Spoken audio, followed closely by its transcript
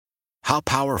How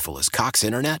powerful is Cox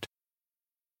Internet?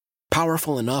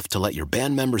 Powerful enough to let your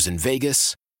band members in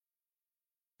Vegas,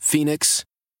 Phoenix,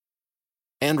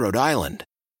 and Rhode Island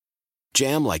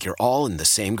jam like you're all in the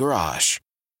same garage.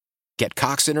 Get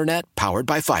Cox Internet powered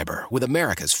by fiber with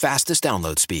America's fastest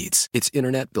download speeds. It's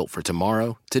internet built for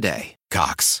tomorrow, today.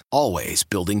 Cox, always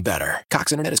building better.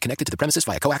 Cox Internet is connected to the premises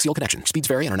via coaxial connection. Speeds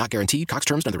vary and are not guaranteed. Cox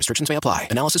terms and other restrictions may apply.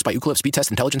 Analysis by Ookla Speed Test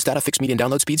Intelligence Data. Fixed median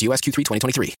download speeds. US Q3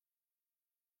 2023.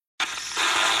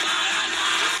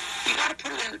 You gotta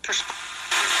put it in perspective.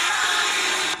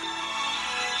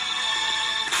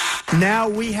 Now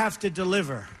we have to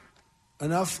deliver.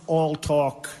 Enough all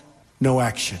talk, no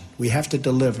action. We have to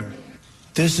deliver.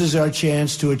 This is our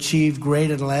chance to achieve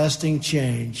great and lasting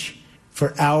change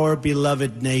for our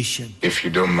beloved nation. If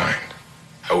you don't mind,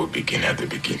 I will begin at the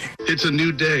beginning. It's a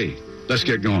new day. Let's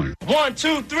get going. 1,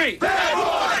 2, 3.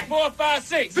 Bad boy! 4, 5,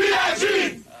 6.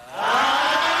 VIG!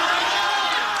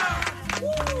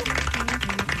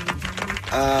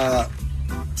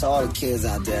 To all the kids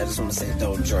out there, I just want to say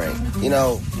don't drink. You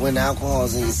know, when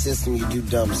alcohol's in your system, you do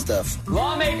dumb stuff.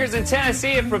 Lawmakers in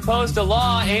Tennessee have proposed a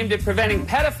law aimed at preventing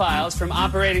pedophiles from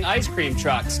operating ice cream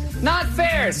trucks. Not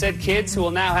fair, said kids who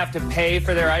will now have to pay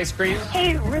for their ice cream.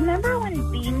 Hey, remember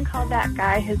when Bean called that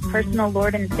guy his personal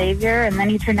Lord and Savior, and then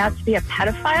he turned out to be a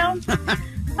pedophile?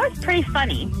 That was pretty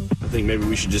funny. I think maybe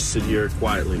we should just sit here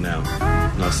quietly now,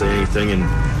 not say anything, and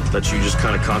let you just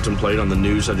kind of contemplate on the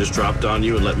news I just dropped on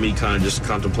you, and let me kind of just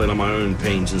contemplate on my own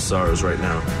pains and sorrows right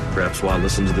now, perhaps while I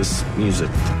listen to this music.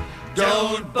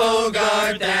 Don't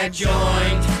bogart that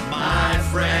joint, my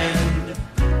friend.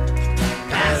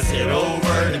 Pass it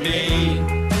over to me.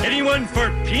 Anyone for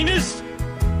penis?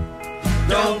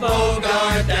 Don't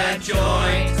bogart that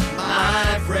joint,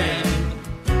 my friend.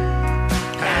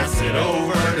 Pass it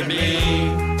over to me.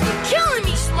 You're killing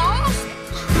me, Smalls.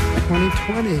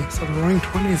 2020, so the Roaring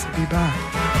 20s will be back.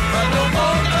 Don't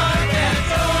bogart that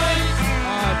joint.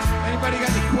 Anybody got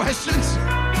any questions?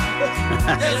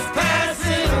 Just pass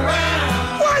it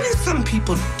around. Why do some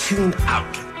people tune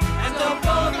out? And don't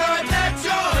bogart that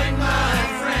joint, my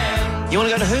friend. You want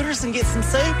to go to Hooters and get some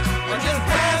soup? Or just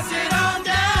pass it on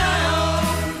down.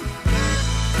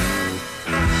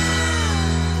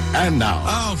 And now.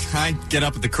 Oh, I get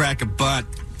up at the crack of butt.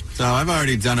 So I've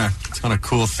already done a ton of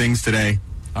cool things today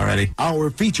already. Our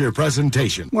feature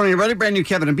presentation. Morning, everybody. Brand new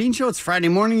Kevin and Bean Show. It's Friday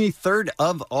morning, the 3rd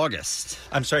of August.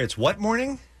 I'm sorry, it's what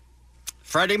morning?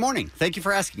 Friday morning. Thank you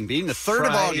for asking, Bean. The 3rd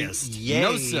of August. Yay.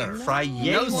 No, sir.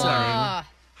 Friday. No, sir.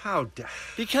 How?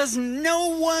 Because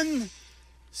no one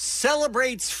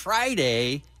celebrates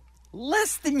Friday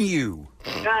less than you.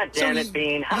 God damn it,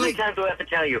 Bean. How many times do I have to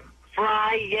tell you?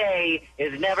 Friday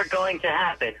is never going to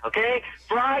happen, okay?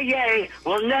 Friday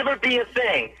will never be a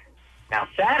thing. Now,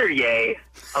 Saturday,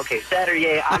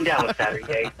 I'm down with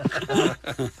Saturday.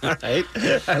 All right.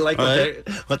 I like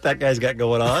what that guy's got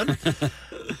going on.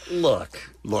 Look.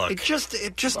 It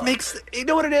just makes, you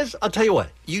know what it is? I'll tell you what.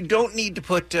 You don't need to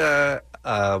put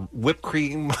whipped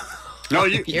cream. No,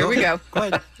 Here we go. Go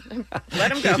ahead.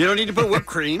 Let him go. You don't need to put whipped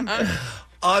cream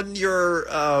on your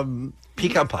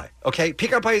pecan pie, okay?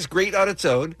 Pecan pie is great on its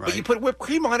own, but you put whipped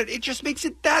cream on it, it just makes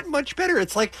it that much better.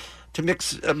 It's like, to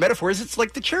mix metaphors, it's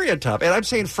like the cherry on top. And I'm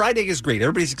saying Friday is great.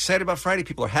 Everybody's excited about Friday.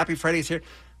 People are happy Friday's here.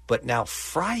 But now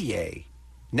Friday,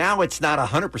 now it's not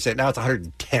 100%. Now it's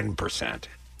 110%.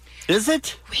 Is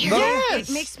it? Weird. Yes.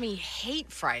 It makes me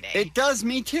hate Friday. It does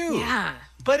me too. Yeah.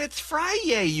 But it's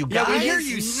Friday, you guys. Yeah, we hear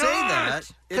you say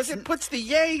that. Because it puts the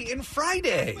yay in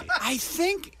Friday. I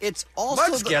think it's also...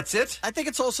 Mugs gets it. I think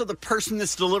it's also the person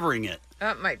that's delivering it.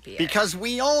 That might be it. Because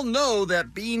we all know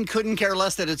that Bean couldn't care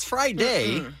less that it's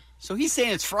Friday. Mm-hmm. So he's saying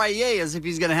it's Friday as if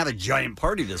he's going to have a giant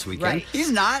party this weekend. Right.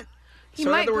 He's not. He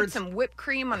might put some whipped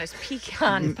cream on his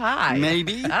pecan pie.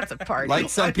 Maybe. That's a party. Like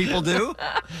some people do.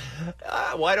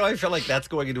 Why do I feel like that's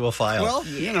going into a file? Well,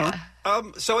 you know.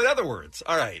 So in other words,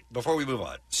 all right, before we move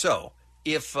on. So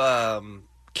if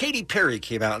Katy Perry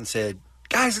came out and said,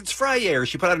 guys, it's Friday, or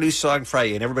she put out a new song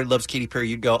Friday, and everybody loves Katy Perry,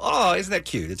 you'd go, oh, isn't that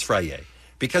cute? It's Friday.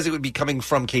 Because it would be coming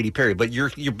from Katy Perry. But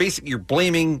you're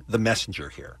blaming the messenger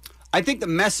here. I think the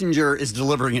messenger is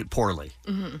delivering it poorly.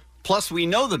 Mm-hmm. Plus, we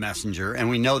know the messenger, and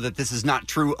we know that this is not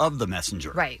true of the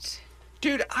messenger. Right.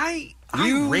 Dude, I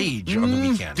rage on the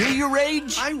weekend. Do you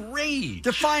rage? I rage.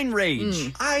 Define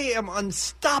rage. I am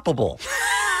unstoppable.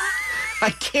 I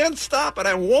can't stop, and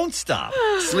I won't stop.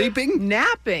 Sleeping?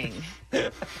 Napping.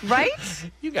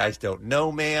 Right? You guys don't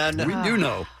know, man. We do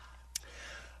know.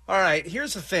 All right,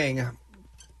 here's the thing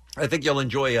I think you'll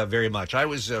enjoy very much. I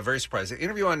was very surprised. An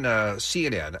interview on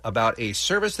CNN about a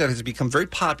service that has become very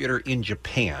popular in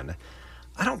Japan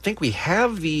I don't think we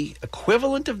have the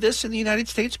equivalent of this in the United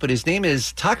States, but his name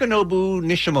is Takanobu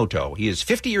Nishimoto. He is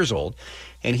 50 years old,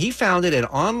 and he founded an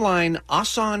online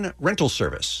Asan rental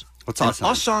service. What's Asan?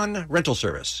 Asan rental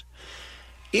service.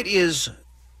 It is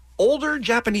older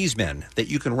Japanese men that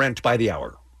you can rent by the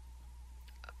hour.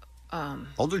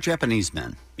 Older Japanese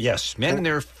men. Yes, men in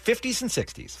their 50s and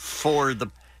 60s. For the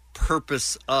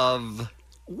purpose of...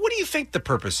 What do you think the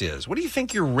purpose is? What do you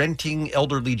think you're renting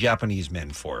elderly Japanese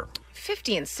men for?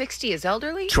 50 and 60 is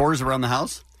elderly? Chores around the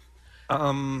house?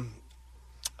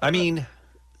 I mean,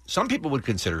 some people would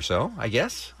consider so, I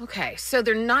guess. Okay, so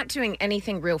they're not doing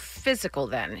anything real physical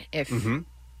then.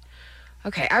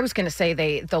 Okay, I was going to say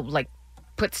they'll like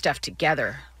put stuff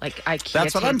together, like IKEA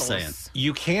That's what tables. I'm saying.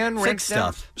 You can rent Fix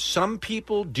them. stuff. Some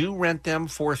people do rent them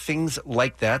for things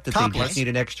like that they just need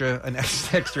an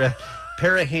extra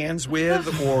pair of hands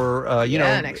with, or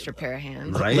an extra pair of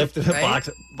hands. Lift the box.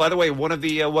 By the way, one of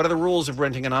the rules of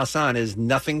renting an Asan is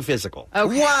nothing physical.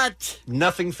 Okay. What?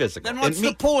 Nothing physical. Then what's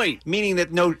the point? Meaning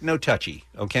that no touchy.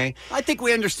 Okay. I think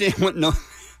we understand what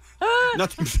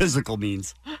nothing physical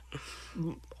means.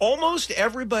 Almost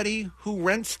everybody who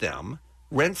rents them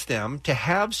to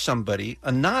have somebody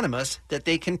anonymous that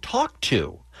they can talk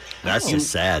to. That's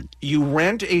just sad. You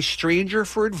rent a stranger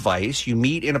for advice. You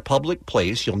meet in a public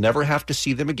place. You'll never have to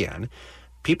see them again.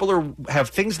 People have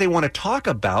things they want to talk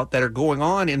about that are going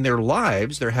on in their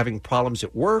lives. They're having problems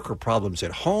at work or problems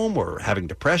at home or having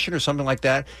depression or something like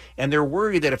that. And they're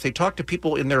worried that if they talk to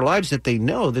people in their lives that they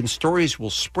know, then stories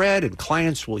will spread and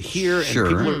clients will hear.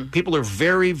 Sure. And people are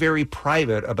very, very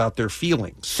private about their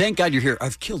feelings. Thank God you're here.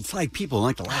 I've killed 5 people in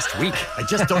like the last week. I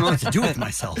just don't know what to do with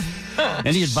myself.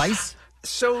 Any advice?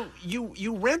 So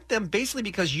you rent them basically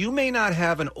because you may not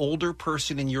have an older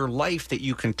person in your life that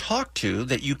you can talk to,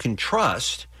 that you can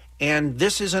trust, and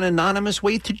this is an anonymous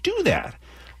way to do that,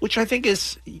 which I think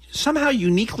is somehow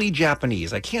uniquely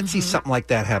Japanese. I can't see something like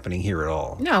that happening here at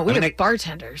all. No, we have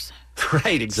bartenders.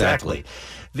 Right, exactly.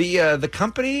 The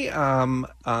company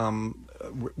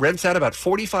rents out about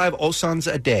 45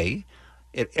 Osans a day.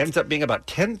 It ends up being about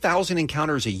 10,000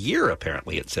 encounters a year,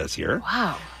 apparently, it says here.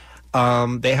 Wow.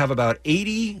 They have about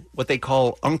 80 what they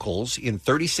call uncles in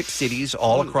 36 cities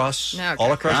all across. No,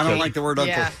 all across. I don't like the word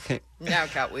uncle. Yeah. Now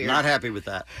it got weird. Not happy with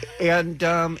that. And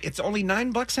it's only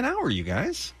 $9 an hour, you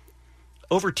guys.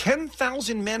 Over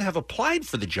 10,000 men have applied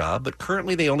for the job, but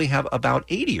currently they only have about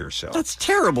 80 or so. That's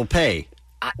terrible pay.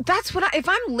 That's what if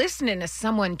I'm listening to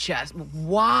someone just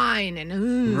whine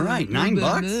and right,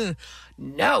 $9.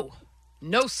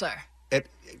 No, sir.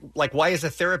 Like, why is a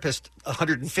therapist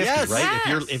 $150? Yes. Right?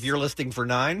 Yes. If you're listing for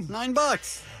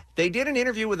 $9. They did an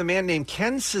interview with a man named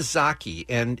Ken Sasaki,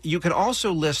 and you can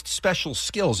also list special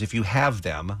skills if you have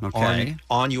them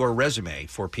on your resume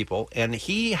for people. And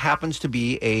he happens to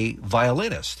be a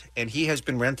violinist, and he has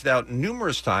been rented out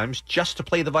numerous times just to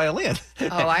play the violin. Oh,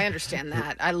 I understand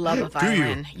that. I love a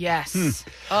violin. Yes.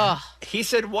 Oh. He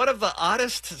said one of the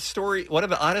oddest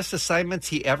assignments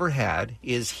he ever had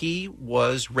is he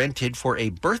was rented for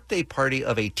a birthday party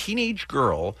of a teenage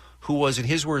girl who was, in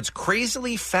his words,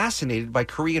 crazily fascinated by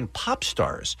Korean pop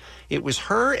stars. It was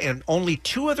her and only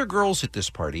 2 other girls at this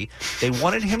party. They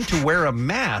wanted him to wear a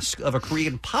mask of a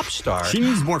Korean pop star. She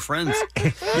needs more friends.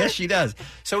 Yes, she does.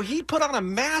 So he put on a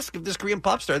mask of this Korean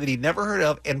pop star that he'd never heard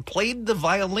of and played the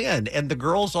violin, and the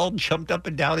girls all jumped up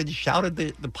and down and shouted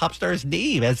the pop star's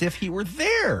name as if he were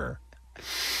there.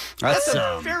 That's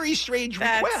a very strange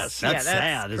request. That's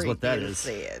sad, is what that is.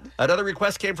 Sad. Another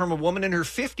request came from a woman in her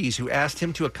 50s who asked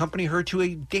him to accompany her to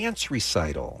a dance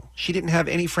recital. She didn't have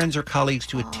any friends or colleagues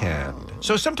to attend.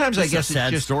 So sometimes I guess a sad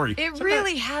it's just story. It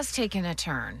really has taken a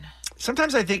turn.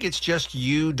 Sometimes I think it's just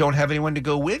you don't have anyone to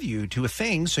go with you to a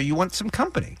thing, so you want some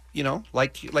company. You know,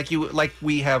 like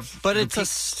we have. But it's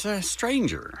a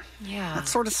stranger. Yeah, that's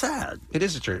sort of sad. It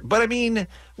is a stranger. But I mean,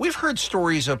 we've heard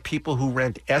stories of people who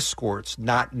rent escorts,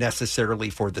 not necessarily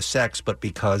for the sex, but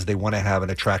because they want to have an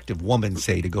attractive woman,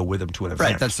 say, to go with them to an event.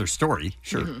 Right, that's their story.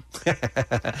 Sure,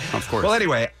 of course. Well,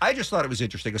 anyway, I just thought it was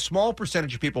interesting. A small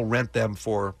percentage of people rent them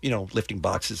for lifting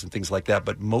boxes and things like that,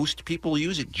 but most people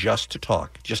use it just to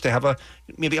talk, just to have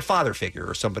maybe a father figure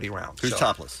or somebody around. Who's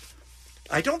topless?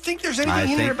 I don't think there's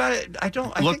anything in here about it. I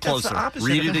think closer. That's the opposite.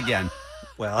 Read it again.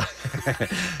 Well,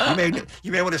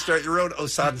 you may want to start your own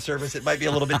Osan service. It might be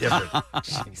a little bit different. All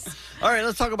right,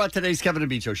 let's talk about today's Kevin and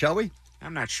Beach Show, shall we?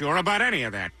 I'm not sure about any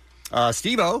of that.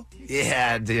 Steve-O.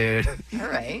 Yeah, dude. All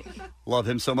right. Love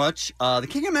him so much. The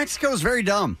King of Mexico is very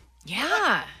dumb.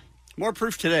 Yeah. More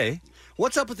proof today.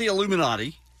 What's up with the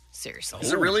Illuminati? Seriously.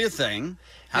 Is it really a thing?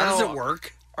 How does it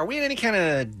work? Are we in any kind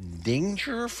of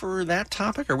danger for that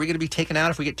topic? Are we going to be taken out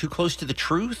if we get too close to the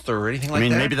truth or anything like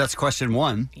that? Maybe that's question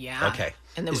one. Yeah. Okay.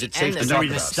 And then Is we it safe end to this And then we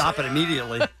talk just about? stop it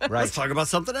immediately. Let's talk about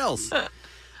something else.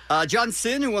 John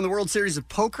Sin, who won the World Series of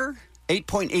Poker,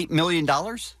 $8.8 million.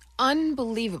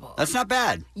 Unbelievable. That's not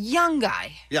bad. Young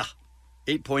guy. Yeah,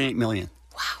 $8.8 million.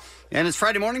 Wow. And it's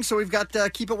Friday morning, so we've got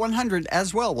Keep It 100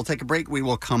 as well. We'll take a break. We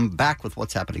will come back with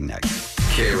what's happening next.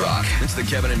 K-Rock, it's the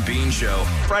Kevin and Bean Show.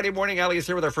 Friday morning, Allie is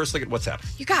here with our first look at what's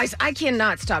happening. You guys, I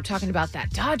cannot stop talking about that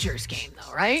Dodgers game,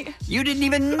 though, right? You didn't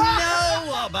even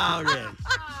know about it.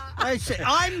 I said,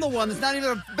 I'm the one that's not even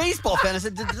a baseball fan. I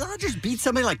said, did the Dodgers beat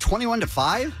somebody like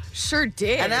 21-5? Sure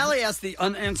did. And Allie asked the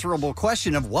unanswerable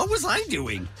question of, what was I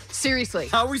doing? Seriously.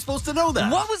 How are we supposed to know that?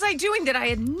 What was I doing that I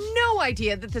had no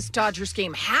idea that this Dodgers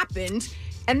game happened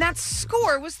and that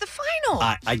score was the final?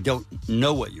 I don't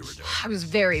know what you were doing. I was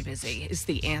very busy, is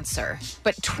the answer.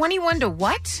 But 21 to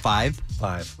what? 5.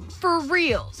 For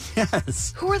reals.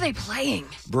 Yes. Who are they playing?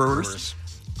 Brewers.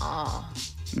 Oh.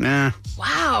 Nah.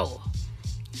 Wow.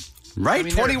 Right?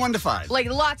 21-5. Like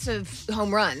lots of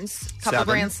home runs, couple 7.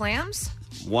 grand slams.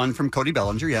 One from Cody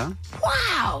Bellinger, yeah.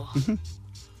 Wow.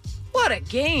 What a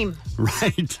game.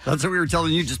 Right. That's what we were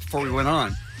telling you just before we went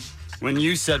on. When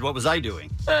you said, what was I doing?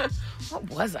 What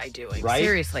was I doing? Right?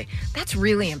 Seriously. That's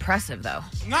really impressive, though.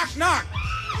 Knock, knock.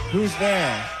 Who's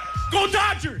there? Go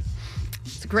Dodgers!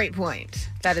 It's a great point.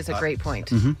 That is a great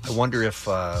point. I wonder if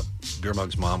Beer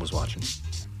Mug's mom was watching.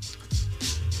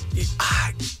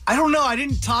 I don't know. I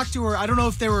didn't talk to her. I don't know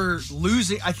if they were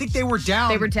losing. I think they were down.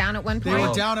 They were down at one point? They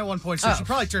were down at one point, so she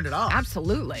probably turned it off.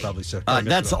 Absolutely. Probably so.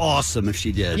 That's awesome if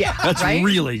she did. Yeah, That's right?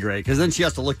 really great, because then she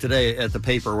has to look today at the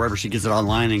paper, wherever she gets it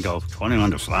online, and go,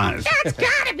 21-5. That's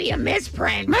gotta be a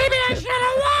misprint. Maybe I should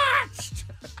have watched.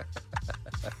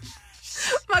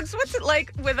 Muggs, what's it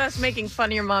like with us making fun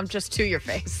of your mom just to your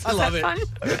face? I love it. Fun?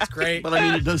 It's great. But I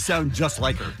mean, it does sound just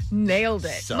like her. Nailed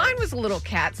it. So. Mine was a little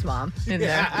cat's mom in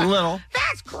there. Little.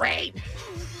 That's great.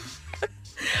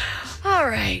 All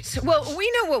right. Well,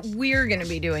 we know what we're going to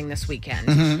be doing this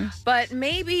weekend, but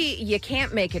maybe you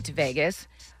can't make it to Vegas.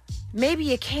 Maybe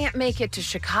you can't make it to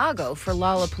Chicago for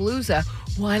Lollapalooza.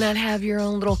 Why not have your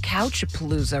own little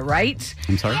Couchapalooza, right?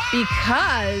 I'm sorry?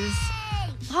 Because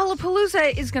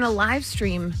Lollapalooza is going to live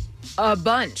stream a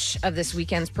bunch of this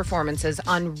weekend's performances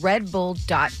on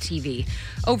redbull.tv.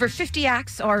 Over 50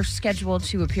 acts are scheduled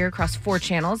to appear across 4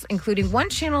 channels, including one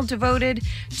channel devoted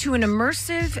to an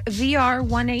immersive VR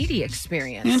 180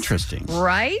 experience. Interesting.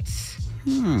 Right?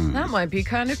 That might be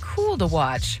kind of cool to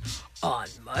watch. On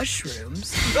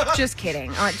mushrooms. Just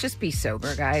kidding. Just be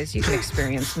sober, guys. You can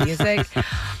experience music.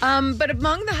 But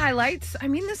among the highlights, I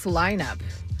mean, this lineup.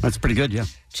 That's pretty good, yeah.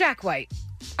 Jack White,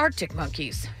 Arctic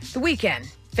Monkeys, The Weeknd,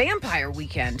 Vampire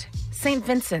Weekend, St.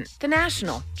 Vincent, The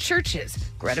National, Churches,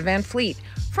 Greta Van Fleet,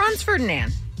 Franz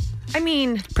Ferdinand. I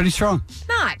mean, Pretty strong.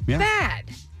 not Yeah.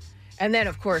 bad. And then,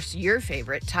 of course, your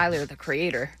favorite, Tyler, the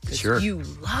Creator. 'Cause Sure. You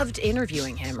loved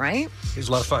interviewing him, right? It was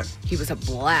a lot of fun. He was a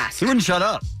blast. He wouldn't shut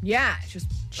up. Yeah, just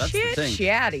That's the thing.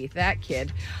 chatty, that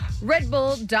kid.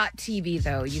 Redbull.tv,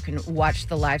 though, you can watch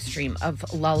the live stream of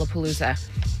Lollapalooza.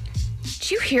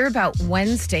 Did you hear about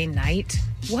Wednesday night?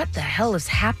 What the hell is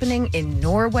happening in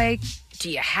Norway? Do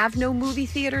you have no movie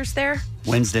theaters there?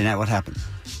 Wednesday night, what happened?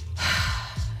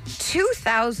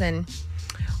 2,000,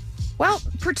 well,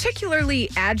 particularly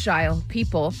agile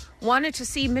people wanted to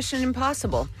see Mission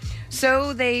Impossible.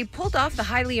 So they pulled off the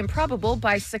highly improbable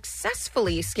by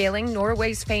successfully scaling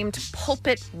Norway's famed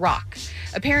Pulpit Rock.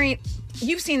 Apparently,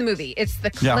 you've seen the movie. It's the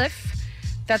cliff.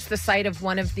 That's the site of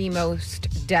one of the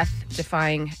most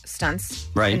death-defying stunts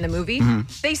in the movie.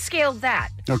 They scaled that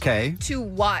Okay. to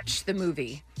watch the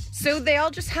movie. So they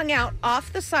all just hung out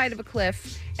off the side of a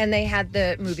cliff, and they had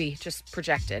the movie just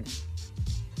projected.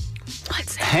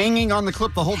 What's Hanging on the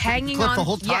cliff the whole hanging cliff on the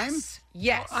whole time?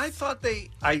 Yes. I thought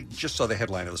I just saw the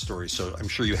headline of the story, so I'm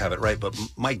sure you have it right. But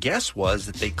my guess was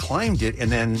that they climbed it and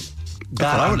then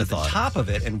got what I on would've the thought. top of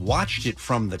it and watched it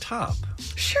from the top.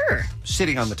 Sure.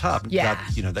 Sitting on the top. Yeah.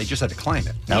 They just had to climb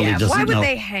it. Yeah. Why would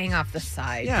they hang off the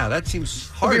side? Yeah, that seems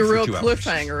hard It'd be a for real 2 hours.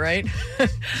 cliffhanger, right?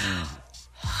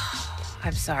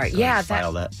 I'm sorry. Gotta Yeah,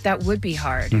 file that would be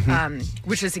hard.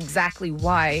 Which is exactly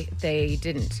why they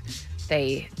didn't.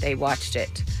 They watched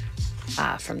it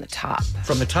from the top.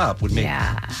 From the top would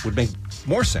make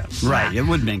more sense. Right, it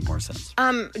would make more sense.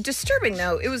 Disturbing,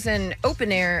 though, it was an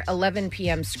open-air 11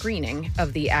 p.m. screening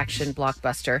of the action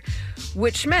blockbuster,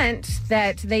 which meant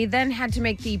that they then had to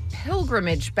make the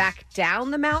pilgrimage back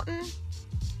down the mountain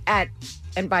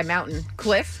and by mountain,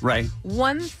 cliff, Right.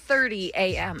 1:30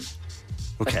 a.m.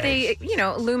 Okay. But they,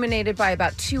 illuminated by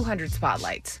about 200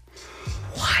 spotlights.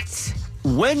 What?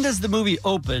 When does the movie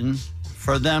open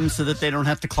for them so that they don't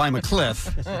have to climb a cliff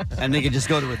and they can just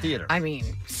go to a theater? I mean,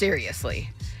 seriously.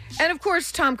 And of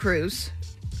course, Tom Cruise,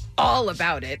 all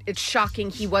about it. It's shocking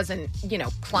he wasn't,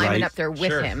 climbing up there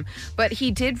with him. But he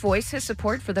did voice his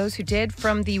support for those who did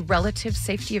from the relative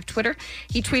safety of Twitter.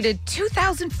 He tweeted,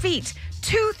 2,000 feet,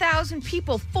 2,000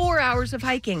 people, 4 hours of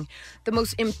hiking. The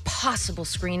most impossible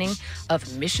screening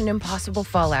of Mission Impossible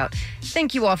Fallout.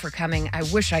 Thank you all for coming. I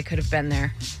wish I could have been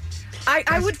there.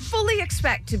 I would fully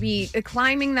expect to be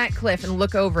climbing that cliff and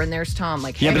look over and there's Tom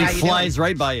like, hey, yeah, but how he you flies doing?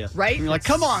 right by you. Right? And you're like,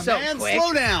 come on, So man, quick.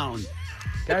 slow down.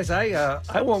 Guys,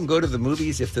 I won't go to the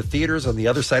movies if the theater's on the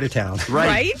other side of town.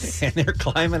 Right? And they're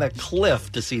climbing a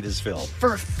cliff to see this film.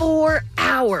 For 4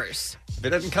 hours. If it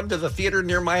doesn't come to the theater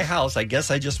near my house, I guess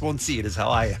I just won't see it, is how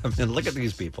I am. And look at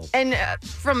these people. And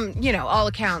from, all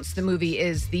accounts, the movie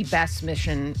is the best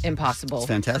Mission Impossible It's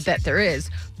fantastic. that there is.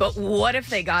 But what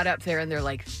if they got up there and they're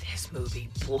like, this movie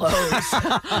blows.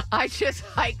 I just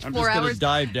hiked I'm 4 just gonna hours.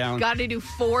 dive down. Got to do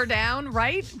 4 down,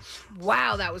 right?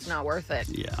 Wow, that was not worth it.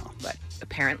 Yeah. But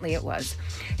apparently it was.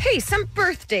 Hey, some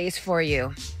birthdays for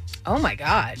you. Oh, my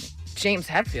God. James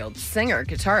Hetfield, singer,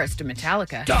 guitarist of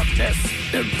Metallica. Darkness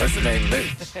impersonating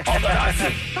me. All that I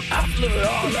see, absolutely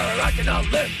all that I cannot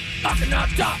live. I cannot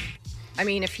die. I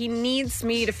mean, if he needs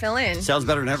me to fill in, Sounds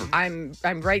better than ever.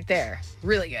 I'm right there.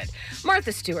 Really good.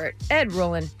 Martha Stewart, Ed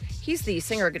Rollin. He's the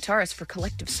singer-guitarist for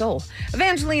Collective Soul.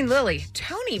 Evangeline Lilly,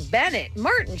 Tony Bennett,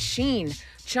 Martin Sheen,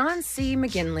 John C.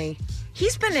 McGinley.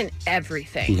 He's been in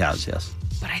everything. He has, yes.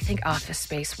 But I think Office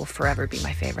Space will forever be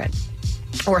my favorite.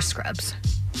 Or Scrubs.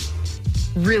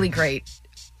 Really great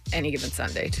Any Given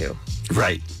Sunday, too.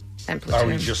 Right. And Platoon.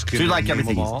 Are we just So you like name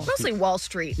everything them he's- all? Mostly Wall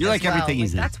Street. You as like everything well.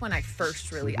 he's in. That's when I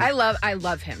first really. I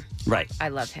love him. Right. I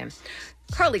love him.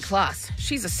 Carly Kloss.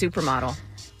 She's a supermodel.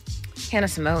 Hannah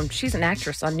Simone. She's an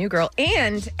actress on New Girl.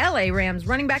 And L.A. Rams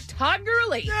running back Todd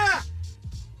Gurley. Yeah.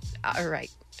 All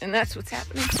right. And that's what's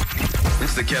happening.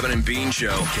 It's the Kevin and Bean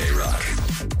Show. K-Rock.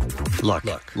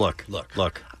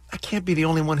 Look. I can't be the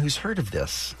only one who's heard of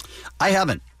this. I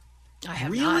haven't. I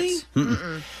have Really? not.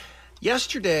 Mm-mm.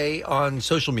 Yesterday on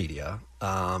social media,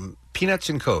 Peanuts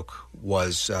and Coke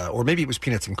was, or maybe it was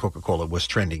Peanuts and Coca-Cola was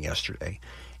trending yesterday.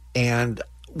 And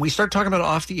we started talking about it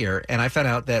off the air, and I found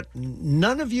out that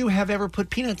none of you have ever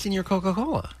put peanuts in your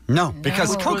Coca-Cola. No,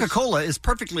 because No. Coca-Cola is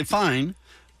perfectly fine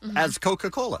as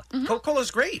Coca-Cola.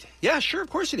 Coca-Cola's great. Yeah, sure, of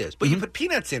course it is. But you put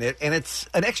peanuts in it, and it's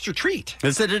an extra treat.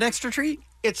 Is it an extra treat?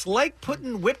 It's like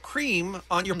putting whipped cream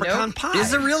on your pecan pie.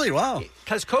 Is it really? Wow.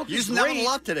 Because Coke is Using that one great. a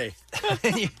lot today.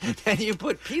 and you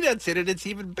put peanuts in it, it's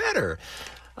even better.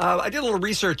 I did a little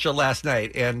research last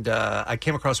night, and I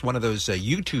came across one of those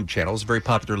YouTube channels, a very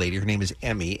popular lady. Her name is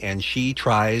Emmy, and she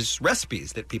tries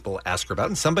recipes that people ask her about.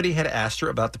 And somebody had asked her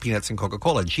about the peanuts and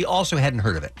Coca-Cola, and she also hadn't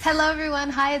heard of it. Hello,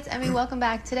 everyone. Hi, it's Emmy. Welcome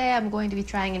back. Today, I'm going to be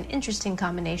trying an interesting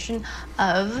combination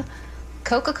of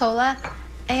Coca-Cola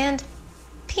and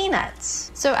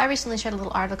peanuts. So I recently shared a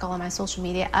little article on my social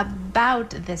media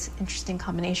about this interesting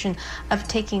combination of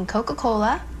taking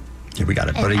Coca-Cola Here, we got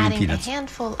it. and Putting in adding a peanuts.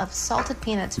 handful of salted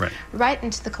peanuts Right.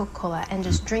 into the Coca-Cola and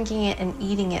just drinking it and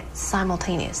eating it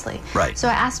simultaneously. Right. So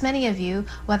I asked many of you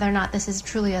whether or not this is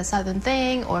truly a Southern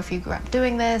thing or if you grew up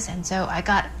doing this, and so I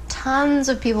got tons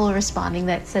of people responding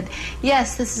that said,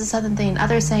 yes, this is a Southern thing, and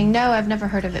others saying, no, I've never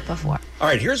heard of it before. All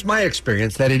right, here's my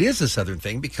experience that it is a Southern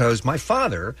thing because my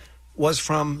father was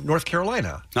from North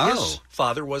Carolina. Oh. His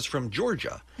father was from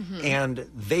Georgia. And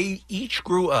they each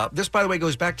grew up. This, by the way,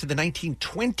 goes back to the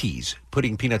 1920s,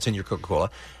 putting peanuts in your Coca-Cola.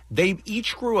 They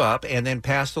each grew up and then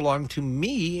passed along to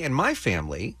me and my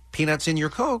family, peanuts in your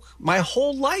Coke. My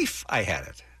whole life I had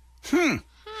it.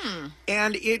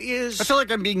 And it is... I feel like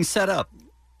I'm being set up.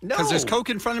 No. Because there's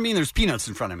Coke in front of me and there's peanuts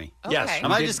in front of me. Yes. Okay.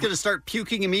 Am I just going to start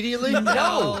puking immediately?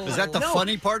 No. Is that the No.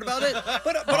 funny part about it?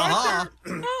 But aren't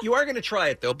there, you are going to try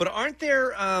it though. But aren't there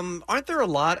a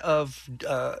lot of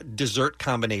dessert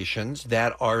combinations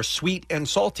that are sweet and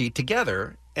salty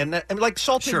together? And that, I mean, like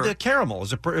salted caramel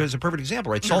is a perfect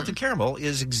example, right? Salted caramel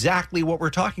is exactly what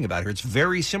we're talking about here. It's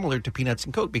very similar to peanuts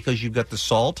and Coke because you've got the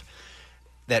salt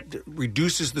that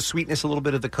reduces the sweetness a little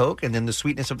bit of the Coke, and then the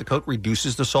sweetness of the Coke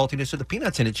reduces the saltiness of the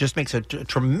peanuts, and it just makes a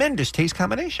tremendous taste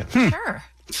combination.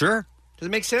 Sure. Does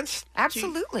it make sense?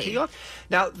 Absolutely. to you?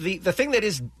 Now, the thing that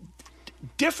is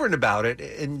different about it,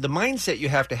 and the mindset you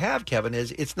have to have, Kevin,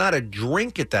 is it's not a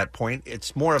drink at that point.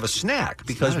 It's more of a snack.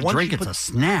 Because not a once drink, you it's a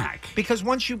snack. Because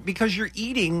you're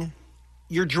eating,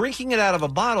 you're drinking it out of a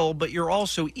bottle, but you're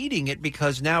also eating it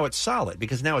because now it's solid,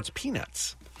 because now it's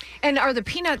peanuts. And are the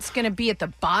peanuts going to be at the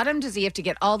bottom? Does he have to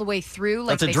get all the way through?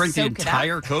 Like to they drink the soak it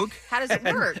entire up? Coke? How does it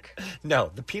work?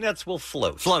 No, the peanuts will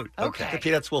float. Okay. The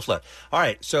peanuts will float. All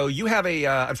right, so you have a,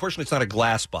 unfortunately, it's not a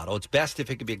glass bottle. It's best if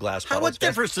it could be a glass bottle. What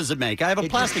difference does it make? I have a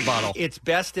plastic bottle. It's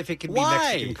best if it can Why? be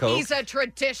Mexican Coke. He's a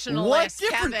traditionalist, What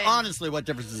difference? Kevin. Honestly, what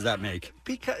difference does that make?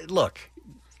 Because, look,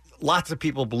 lots of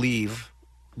people believe,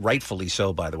 rightfully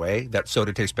so, by the way, that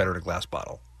soda tastes better in a glass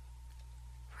bottle.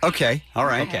 Okay, all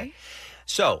right. Okay.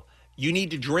 So you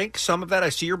need to drink some of that. I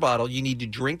see your bottle. You need to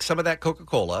drink some of that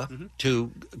Coca-Cola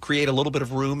to create a little bit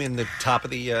of room in the top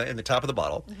of the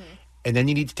bottle, and then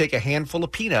you need to take a handful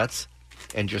of peanuts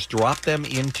and just drop them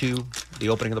into the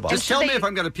opening of the bottle. Just tell me if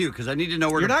I'm going to puke, because I need to know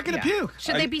where You're to... not going to puke.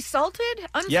 Should they be salted?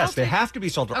 Unsalted? Yes, they have to be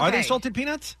salted. Are they Okay. salted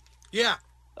peanuts? Yeah.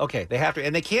 Okay, they have to,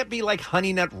 and they can't be like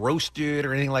honey nut roasted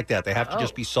or anything like that. They have to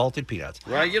just be salted peanuts.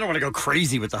 Right, you don't want to go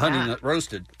crazy with the honey nut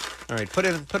roasted. All right, put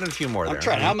in a few more there. I'm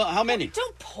trying. How many?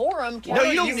 Don't pour them. No,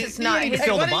 you don't need- This is you not. don't need to his-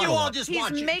 fill the why don't you bottle all up. just He's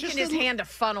watch it? making Just his hand a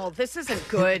funnel. This isn't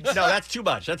good. No, that's too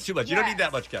much. That's too much. You don't need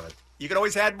that much, Kevin. You can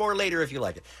always add more later if you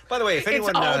like it. By the way, if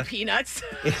anyone It's all peanuts.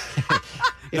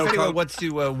 if anyone wants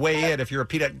to weigh in, if you're a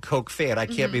peanut and Coke fan, I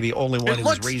can't be the only one It who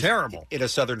was looks raised terrible. in a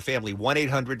Southern family.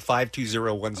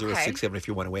 1-800-520-1067 if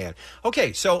you want to weigh in.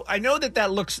 Okay, so I know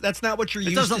that's not what you're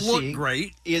used to doesn't look seeing.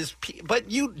 great. But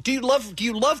do you love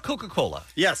Coca-Cola?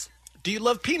 Yes. Do you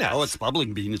love peanuts? Oh, it's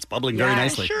bubbling, Bean. It's bubbling very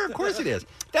nicely. Sure, of course it is.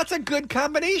 That's a good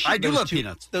combination. I do those love two-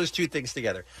 peanuts. Those two things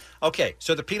together. Okay,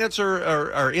 so the peanuts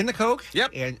are in the Coke.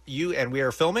 Yep. And we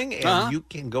are filming, and you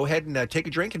can go ahead and take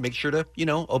a drink and make sure to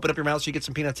open up your mouth so you get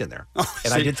some peanuts in there.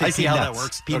 And I did say I see peanuts. how that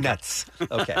works. Peanuts.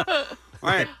 Okay. All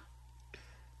right.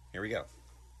 Here we go.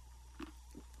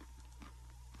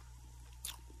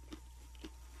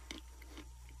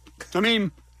 I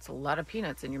mean, It's a lot of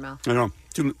peanuts in your mouth. I know.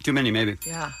 Too many, maybe.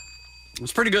 Yeah.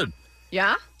 It's pretty good.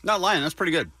 Yeah? Not lying. That's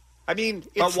pretty good. I mean,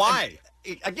 But why?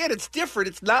 Again, it's different.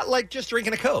 It's not like just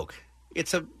drinking a Coke.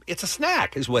 It's a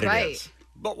snack, is what it Right. is.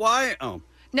 But why? Oh,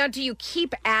 Now, do you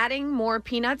keep adding more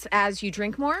peanuts as you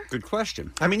drink more? good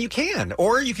question. I mean, you can,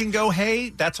 or you can go, hey,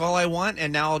 that's all I want,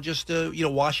 and now I'll just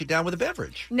wash it down with a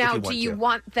beverage. if Now, you do want you to.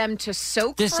 want them to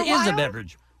soak This for a is a while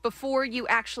beverage. before you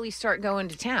actually start going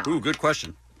to town? Ooh, good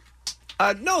question.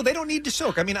 No, they don't need to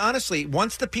soak. I mean, honestly,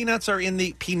 once the peanuts are in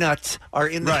the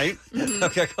Right.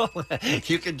 okay,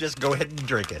 you can just go ahead and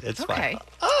drink it. It's Okay. fine.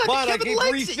 Oh, But I Kevin keep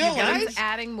likes it, you refilling. guys. He's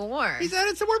adding more. He's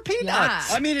added some more peanuts.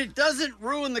 Yeah. I mean, it doesn't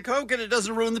ruin the Coke and it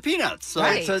doesn't ruin the peanuts. So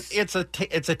Right. It's a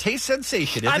taste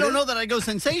sensation. I isn't don't it? know that I go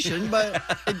sensation, but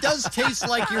it does taste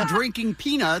like you're drinking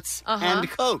peanuts and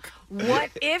Coke.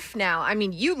 What if now? I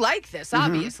mean, you like this, Mm-hmm.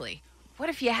 obviously. What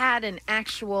if you had an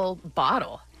actual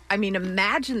bottle? I mean,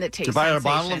 imagine the taste To buy a sensation.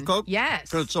 bottle of Coke? Yes.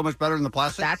 Because it's so much better than the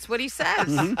plastic? That's what he says.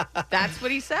 That's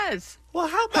what he says. Well,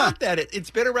 how about that?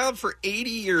 It's been around for 80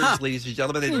 years, ladies and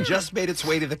gentlemen. It just made its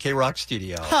way to the K-Rock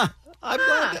studio.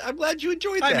 I'm glad you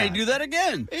enjoyed that. I may do that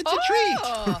again. It's a treat.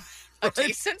 Oh, a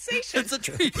taste sensation. It's a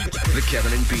treat. The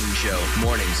Kevin and Bean Show.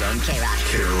 Mornings on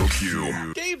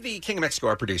KROQ. Dave, the King of Mexico,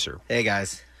 our producer, Hey,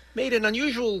 guys. made an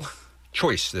unusual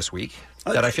choice this week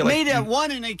that I feel like made at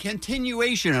one in a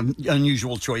continuation of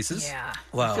unusual choices. Yeah.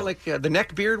 I feel like the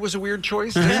neck beard was a weird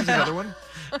choice. That's another one.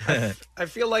 I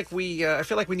feel like we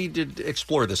need to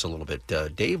explore this a little bit.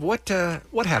 Dave, what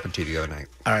happened to you the other night?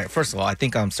 All right. First of all, I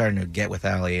think I'm starting to get with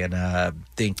Allie and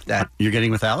think that You're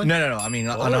getting with Allie? No. I mean,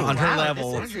 on her wow,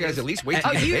 level. Why don't you guys at least wait Oh,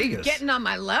 to get to you Vegas? getting on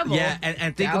my level. Yeah,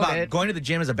 and think Doubt about it. going to the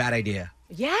gym is a bad idea.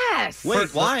 Yes.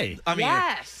 Wait, why? I mean,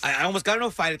 Yes. I almost got into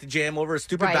a fight at the gym over a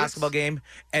stupid Right. basketball game,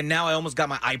 and now I almost got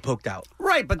my eye poked out.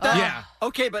 Right, but that... Yeah.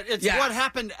 Okay, but it's Yeah. what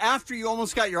happened after you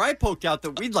almost got your eye poked out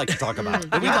that we'd like to talk about.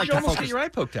 that we'd How like did you to almost focus. get your eye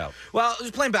poked out? Well, I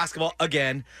was playing basketball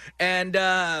again, and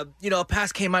a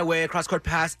pass came my way, a cross-court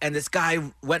pass, and this guy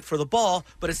went for the ball,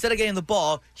 but instead of getting the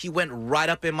ball, he went right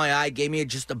up in my eye, gave me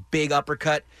just a big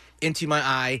uppercut into my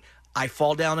eye. I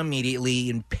fall down immediately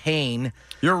in pain.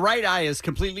 Your right eye is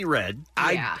completely red.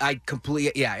 I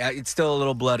completely, it's still a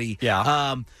little bloody.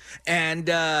 Yeah.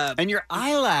 And your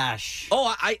eyelash.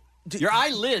 Oh, your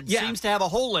eyelid seems to have a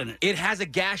hole in it. It has a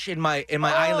gash in my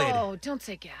eyelid. Oh, don't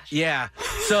say gash. Yeah.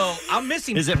 So I'm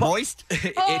missing. Is it moist?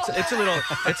 It's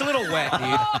a little wet,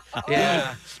 dude.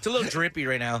 Yeah. It's a little drippy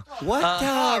right now. What?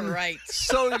 All right.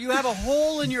 So you have a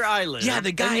hole in your eyelid. Yeah,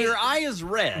 the guy. And your eye is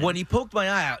red. When he poked my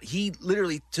eye out, he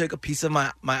literally took a piece of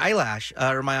my eyelash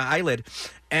or my eyelid,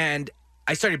 and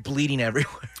I started bleeding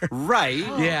everywhere. Right.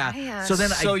 Yeah. man. So then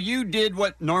So you did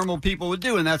what normal people would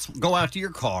do, and that's go out to your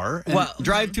car and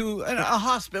drive to a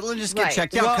hospital and just get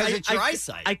checked out because it's your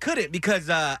eyesight. I couldn't because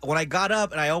when I got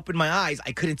up and I opened my eyes,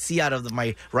 I couldn't see out of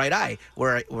my right eye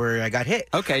where I got hit.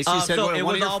 Okay, so you said so it one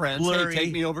was of your all friends, blurry. hey,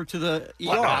 take me over to the ER.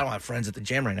 Well, I don't have friends at the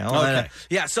gym right now. Okay.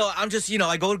 Yeah, so I'm just,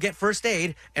 I go get first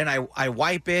aid and I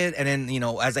wipe it, and then,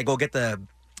 as I go get the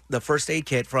first aid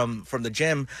kit from the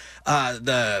gym,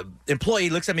 the employee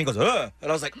looks at me and goes, ugh. And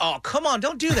I was like, oh, come on,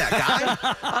 don't do that,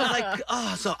 guy. I was like,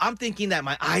 oh, so I'm thinking that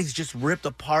my eyes just ripped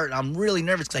apart. And I'm really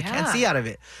nervous because I can't see out of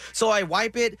it. So I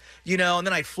wipe it, and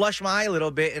then I flush my eye a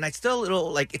little bit, and I still a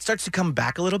little, it starts to come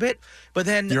back a little bit. But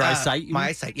then your eyesight? My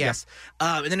eyesight, yes.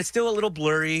 And then it's still a little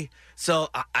blurry. So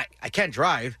I can't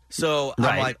drive. So I'm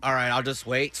like, all right, I'll just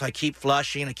wait. So I keep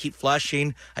flushing. I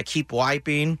keep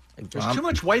wiping. There's too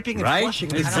much wiping and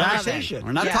flushing in this conversation.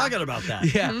 We're not talking about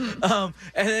that. Yeah.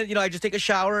 And then, I just take a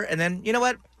shower. And then, you know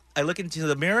what? I look into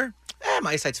the mirror.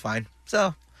 My eyesight's fine.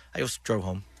 So I just drove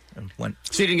home and went.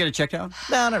 So you didn't get it checked out?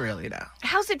 No, not really, no.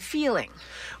 How's it feeling?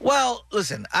 Well,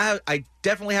 listen, I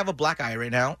definitely have a black eye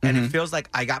right now, and it feels like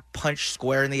I got punched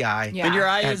square in the eye. Yeah. And your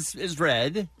eye is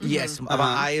red. Yes, my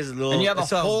eye is a little. And you have a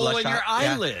hole in your bloodshot.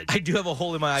 eyelid. Yeah, I do have a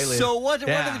hole in my eyelid. So what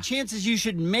are the chances you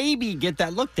should maybe get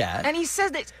that looked at? And he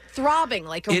said it's throbbing,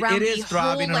 around it is the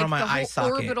throbbing whole, around my the eye whole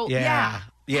socket. orbital. Yeah.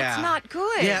 That's not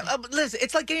good. Yeah, but listen,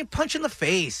 it's like getting punched in the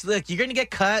face. Look, you're gonna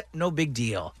get cut, no big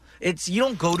deal. You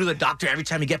don't go to the doctor every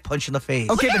time you get punched in the face.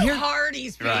 Okay, Look but how hard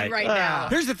he's being right now.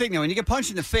 Here's the thing, though. When you get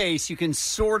punched in the face, you can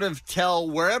sort of tell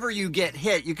wherever you get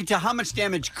hit, you can tell how much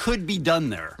damage could be done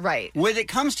there. Right. When it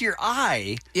comes to your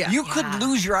eye, you could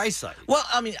lose your eyesight. Well,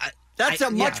 I mean, that's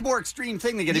a much more extreme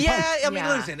thing than getting punched. I mean,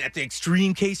 listen, at the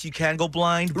extreme case, you can go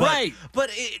blind. But, Right. But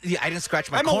I didn't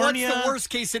scratch my I'm cornea. a what's the worst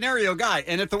case scenario guy.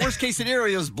 And if the worst case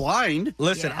scenario is blind,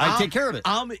 listen, I take care of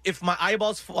it. If my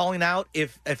eyeball's falling out,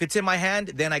 if it's in my hand,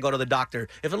 then I go to the doctor.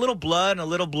 If a little blood and a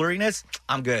little blurriness,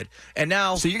 I'm good. And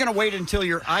now, So you're going to wait until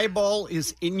your eyeball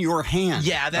is in your hand.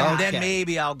 yeah, then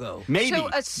maybe I'll go. Maybe. So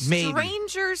a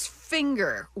stranger's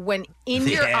finger went in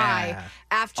your Yeah. eye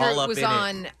after All it up was in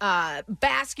on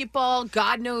basketball.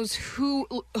 God knows who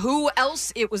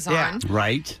else it was Yeah. on.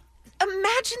 Right.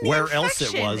 Imagine the Where infection. else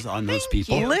it was on those Thank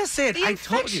people. you. Listen, the I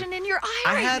told you. infection in your eye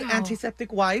I right had now.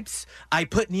 antiseptic wipes. I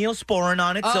put Neosporin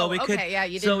on it so we could. okay, yeah,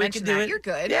 you so didn't we mention could do that. it. You're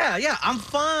good. Yeah, I'm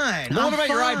fine. Well, what I'm about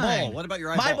your fine. eyeball? What about your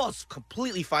My eyeball? eyeball's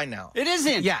completely fine now. It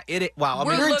isn't. Yeah, Wow, I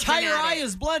We're mean, Your looking entire at eye it.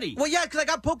 is bloody. well, yeah, because I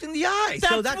got poked in the eye. That's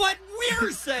so what we're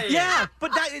saying. Yeah,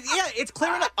 but it's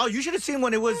clearing up. Oh, you should have seen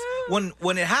when it was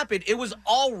when it happened. It was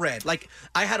all red. Like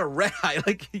I had a red eye.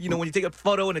 Like when you take a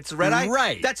photo and it's a red eye.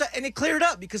 Right. And it cleared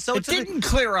up because It didn't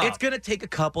clear up. It's gonna take a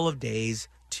couple of days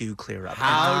to clear up.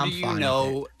 How And do I'm you fine with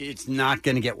know it. it's not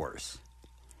going to get worse?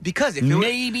 Because if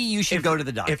Maybe you should go to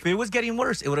the doctor. If it was getting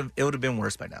worse, it would have been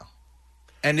worse by now.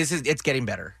 And it's getting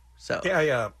better. So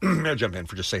I'll jump in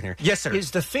for just a second here. Yes, sir. Is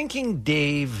the thinking,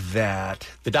 Dave, that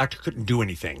the doctor couldn't do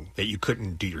anything that you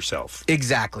couldn't do yourself?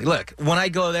 Exactly. Look, when I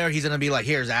go there, he's going to be like,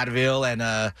 here's Advil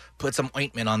and put some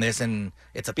ointment on this, and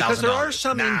it's $1,000. Because there are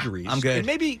some injuries. I'm good. And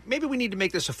maybe we need to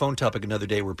make this a phone topic another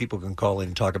day where people can call in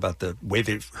and talk about the way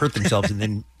they've hurt themselves and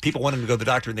then people want them to go to the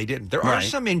doctor and they didn't. There are Right.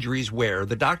 some injuries where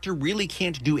the doctor really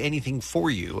can't do anything for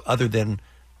you other than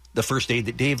the first aid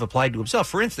that Dave applied to himself.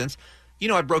 For instance,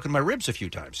 I've broken my ribs a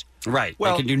few times. Right.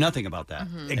 Well, I can do nothing about that.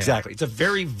 Exactly. It's a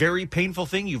very, very painful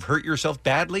thing. You've hurt yourself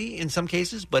badly in some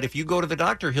cases, but if you go to the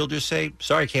doctor, he'll just say,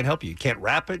 "Sorry, I can't help you. You can't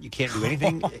wrap it. You can't do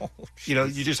anything." You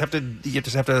just have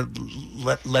to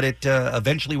let it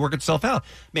eventually work itself out.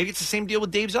 Maybe it's the same deal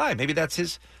with Dave's eye. Maybe that's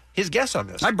his guess on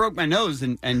this. I broke my nose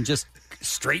and just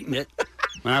straightened it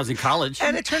when I was in college.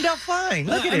 And it turned out fine.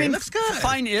 Look at it. It looks good.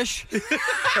 Fine-ish.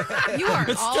 You are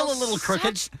It's all still a little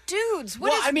crooked. such dudes.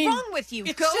 What is wrong with you?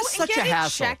 It's Go just and such get a it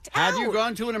hassle. checked Have out. you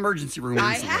gone to an emergency room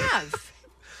I recently? have.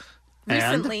 And?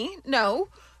 Recently, no.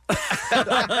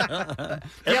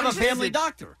 You have a family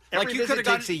doctor. Every you could visit have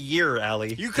gone. takes a year,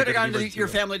 Allie. You could have get gone an to emergency your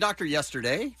room. family doctor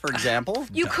yesterday, for example.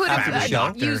 You could After the show.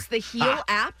 have used the Heal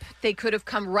app. They could have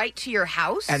come right to your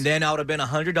house. And then I would have been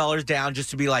 $100 down just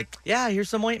to be like, yeah, here's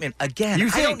some ointment. Again, You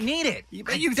I think? don't need it. You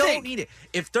I think? don't need it.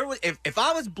 If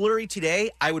I was blurry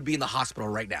today, I would be in the hospital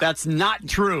right now. That's not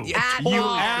true. At You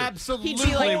all. absolutely He'd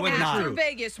be like, would after not.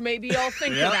 Vegas, maybe I'll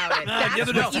think Yep. about it. That's Give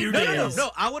it a what few you days. do.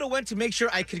 No, I would have went to make sure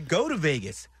I could go to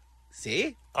Vegas.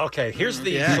 See? Okay, here's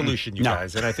the Yeah. solution, you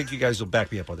guys, and I think you guys will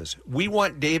back me up on this. We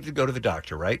want Dave to go to the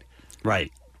doctor, right?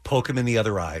 Right. Poke him in the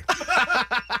other eye.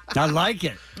 I like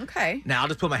it. Okay. Now I'll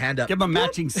just put my hand up. Give him a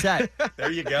matching set.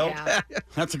 There you go.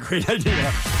 That's a great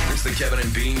idea. It's the Kevin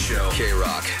and Bean Show.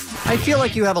 K-Rock. I feel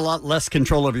like you have a lot less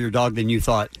control over your dog than you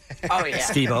thought. Oh, yeah.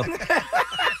 Steve-O.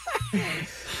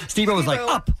 Steve-O was like,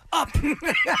 up.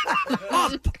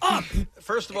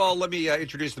 First of all, let me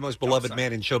introduce the most beloved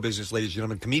man in show business, ladies and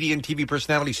gentlemen. Comedian, TV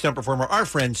personality, stunt performer, our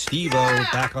friend Steve-O,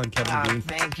 back on Kevin and Bean.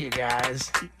 Thank you,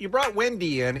 guys. You brought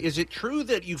Wendy in. Is it true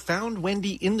that you found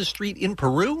Wendy in the street in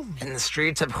Peru? In the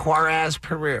streets of Juarez,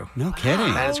 Peru. No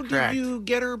kidding. That is How correct. did you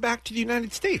get her back to the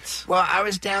United States? Well, I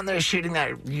was down there shooting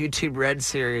that YouTube Red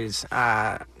series,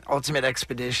 Ultimate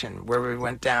Expedition, where we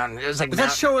went down. It was like Was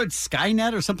that show at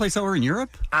Skynet or someplace over in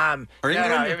Europe? No,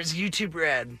 England? it was YouTube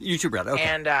Red. YouTube Red, okay.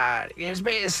 And it was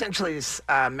essentially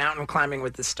mountain climbing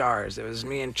with the stars. It was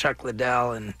me and Chuck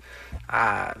Liddell and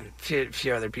a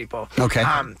few other people. Okay.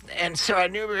 And so I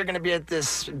knew we were going to be at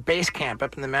this base camp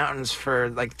up in the mountains for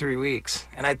like 3 weeks.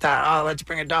 And I thought, oh, let's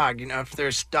bring a dog. You know, if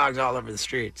there's dogs all over the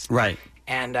streets. Right.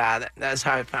 And that's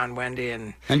how I found Wendy.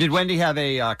 And did Wendy have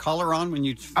a collar on when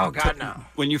you? Oh God, no.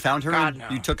 When you found her, God, no.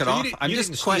 you took it So you off. didn't- I'm you just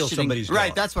didn't steal questioning. somebody's dog.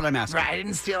 Right, that's what I'm asking. Right, I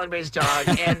didn't steal anybody's dog,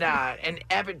 and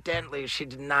evidently she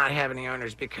did not have any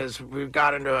owners because we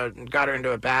got her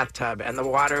into a bathtub, and the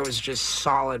water was just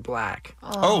solid black.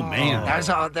 Oh man, That was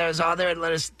all they would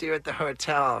let us do at the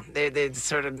hotel. They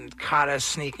sort of caught us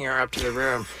sneaking her up to the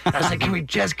room. I was like, can we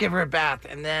just give her a bath?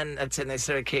 And then that's it. And they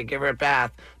said, okay, give her a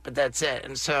bath, but that's it.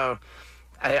 And so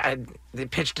they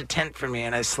pitched a tent for me,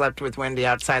 and I slept with Wendy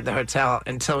outside the hotel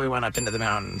until we went up into the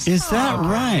mountains. Is that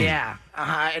right? Yeah.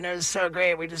 And it was so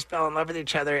great. We just fell in love with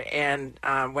each other. And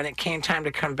when it came time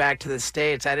to come back to the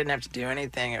States, I didn't have to do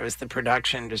anything. It was the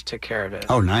production just took care of it.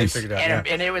 Oh, nice. They figured it out,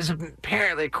 And it was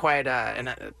apparently quite an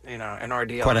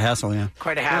ordeal. Quite a hassle, yeah.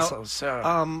 Quite a hassle.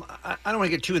 I don't want to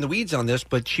get too in the weeds on this,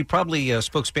 but she probably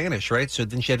spoke Spanish, right? So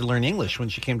then she had to learn English when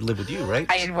she came to live with you, right?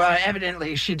 Well,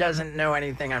 evidently she doesn't know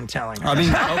anything I'm telling her. I mean,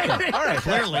 okay, all right.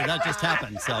 Clearly, that just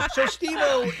happened. So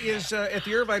Steve-O is at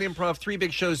the Irvine Improv, 3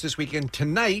 big shows this weekend,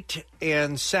 tonight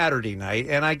and Saturday night.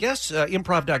 And I guess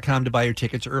improv.com to buy your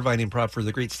tickets, Irvine Improv for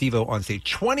the great Steve-O on stage.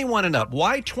 21 and up.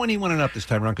 Why 21 and up this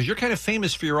time around? Because you're kind of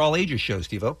famous for your all ages shows,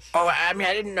 Steve-O. Oh, I mean,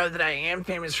 I didn't know that I am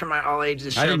famous for my all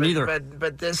ages show. I didn't either.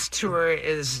 But this tour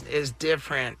is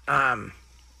different.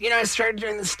 I started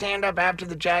doing the stand up after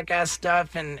the Jackass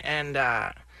stuff, and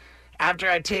after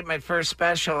I taped my first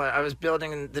special, I was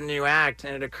building the new act,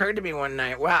 and it occurred to me one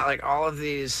night, wow, like all of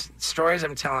these stories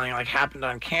I'm telling like happened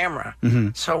on camera. Mm-hmm.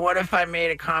 So what if I made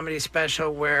a comedy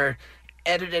special where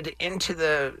edited into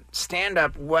the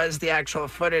stand-up was the actual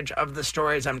footage of the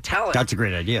stories I'm telling? that's a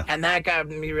great idea. And that got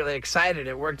me really excited.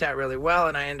 It worked out really well,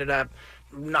 and I ended up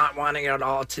not wanting it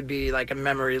all to be like a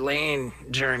memory lane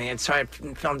journey. And so I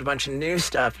filmed a bunch of new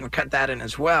stuff and cut that in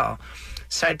as well.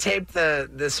 So I taped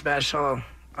the special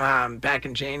back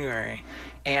in January,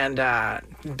 and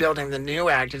building the new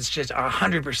act is just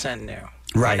 100% new.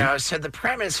 Right. You know? So the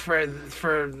premise for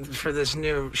this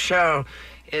new show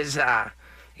is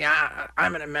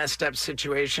I'm in a messed up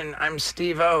situation. I'm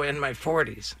Steve-O in my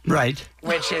 40s. Right.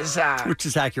 Which is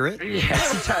accurate.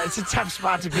 Yeah, it's a tough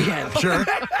spot to be in. Sure.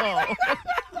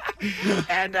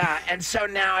 And so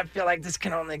now I feel like this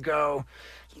can only go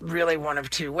really one of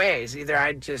two ways. Either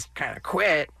I just kind of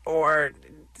quit, or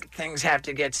things have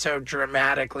to get so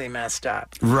dramatically messed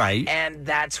up. Right. And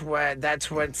that's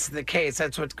what's the case.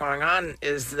 That's what's going on,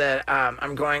 is that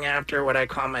I'm going after what I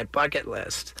call my bucket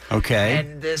list. Okay.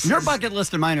 And Your bucket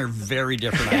list and mine are very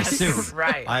different, Yes, I assume.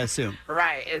 right. I assume.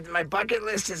 Right. My bucket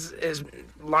list is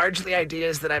largely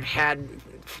ideas that I've had,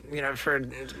 for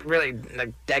really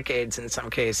like decades in some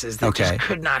cases, that just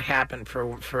could not happen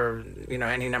for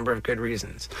any number of good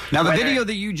reasons. Now, the video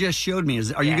that you just showed me,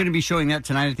 are you going to be showing that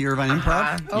tonight at the Irvine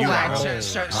Improv? Oh, You wow. are.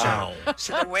 So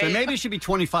the way... So maybe it should be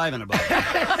 25 and above.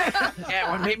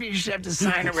 Yeah, well, maybe you should have to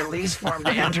sign a release form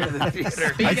to enter the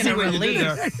theater. I see what you did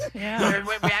there. Yeah.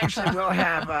 We actually will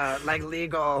have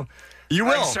legal. You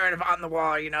will sort of on the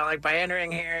wall, like by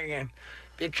entering here,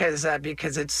 because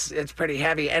it's pretty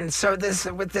heavy. And so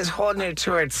with this whole new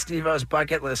tour, it's Steve-O's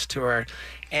bucket list tour,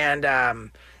 and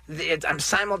I'm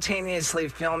simultaneously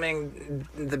filming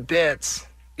the bits.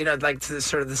 Like the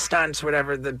sort of the stunts,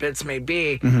 whatever the bits may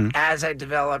be, as I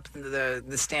develop the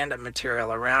stand-up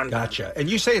material around them. Gotcha. And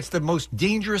you say it's the most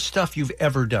dangerous stuff you've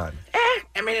ever done.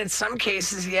 I mean, in some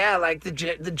cases, yeah. Like the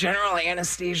General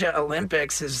Anesthesia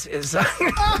Olympics is.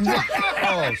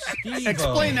 Oh, Steve-O.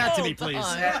 Explain that to me, please.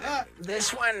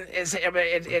 This one is.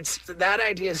 It's that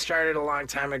idea started a long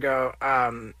time ago.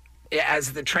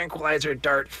 as the tranquilizer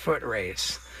dart foot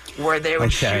race, where they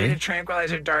would shoot a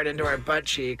tranquilizer dart into our butt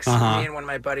cheeks, me and one of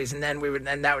my buddies, and then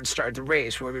that would start the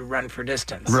race where we run for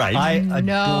distance. Right. I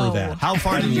adore that. How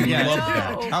far did you get? Love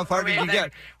that. How far did you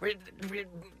get?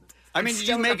 I mean, It's did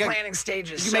still you make in the planning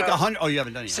stages. Did you make 100? Oh, you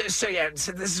haven't done it yet.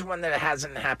 So this is one that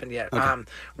hasn't happened yet. Okay.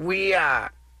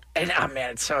 And oh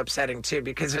man, it's so upsetting too,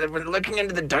 because when looking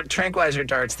into the tranquilizer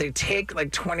darts, they take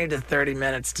like 20 to 30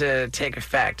 minutes to take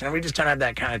effect, and we just don't have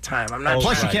that kind of time. I'm not.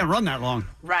 Plus, you can't run that long.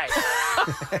 Right.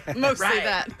 Mostly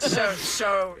that.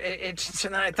 So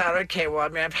then I thought, okay, well, I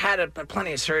mean, I've had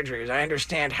plenty of surgeries. I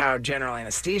understand how general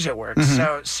anesthesia works.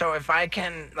 Mm-hmm. So if I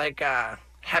can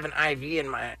have an IV in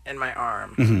my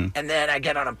arm, Mm-hmm. and then I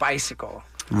get on a bicycle,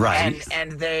 right,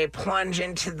 and they plunge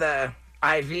into the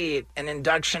IV an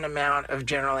induction amount of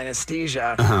general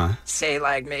anesthesia, say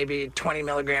like maybe 20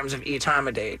 milligrams of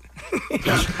etomidate.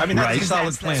 I mean, that's a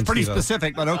solid plan. That's pretty Steve-O.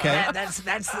 specific, but okay. That's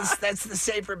the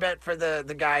safer bet for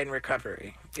the guy in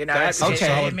recovery. You know, That's a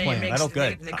solid plan. Makes,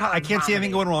 Good. They call it I can't see anything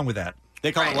vomitate. going wrong with that.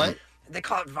 They call it what? They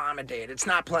call it vomidate. It's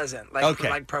not pleasant, like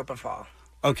propofol.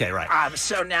 Okay, right.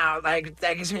 So now, like,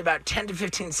 that gives me about 10 to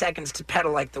 15 seconds to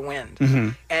pedal like the wind. Mm-hmm.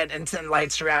 And then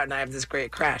lights are out, and I have this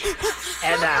great crash.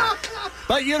 And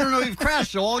but you don't know you've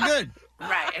crashed, so all good.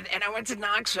 Right, and I went to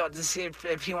Knoxville to see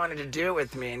if he wanted to do it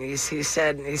with me, and he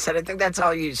said, I think that's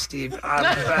all you, Steve.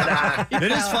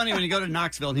 It is funny when you go to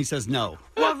Knoxville and he says no.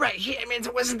 Well, right.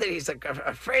 It wasn't that he's like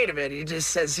afraid of it. He just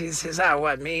says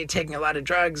me taking a lot of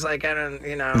drugs, like I don't,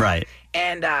 Right.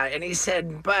 And he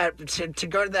said, but to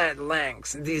go to that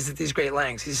lengths, these great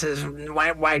lengths, he says,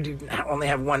 why do you only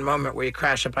have one moment where you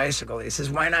crash a bicycle? He says,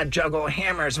 why not juggle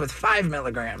hammers with 5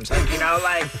 milligrams?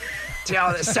 Do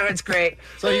all this. So it's great.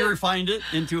 So you refined it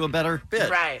into a better bit.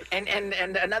 Right. And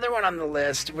another one on the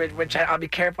list, which I'll be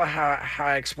careful how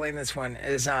I explain this one,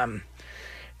 is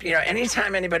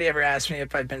anytime anybody ever asks me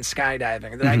if I've been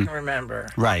skydiving that I can remember,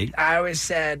 right, I always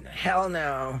said, hell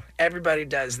no, everybody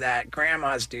does that.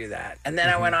 Grandmas do that. And then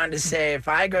I went on to say, if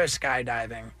I go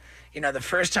skydiving, the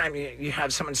first time you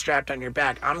have someone strapped on your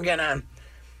back, I'm going to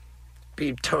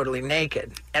be totally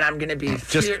naked, and I'm going to be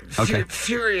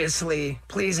furiously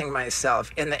pleasing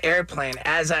myself in the airplane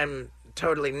as I'm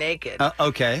totally naked.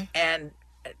 Okay. And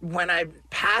when I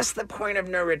pass the point of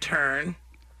no return,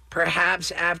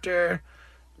 perhaps after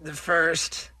the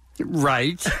first...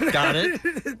 Right. Got it.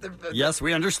 Yes,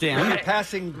 we understand. When you're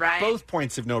passing both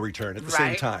points of no return at the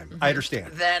same time. I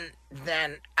understand.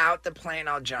 Then out the plane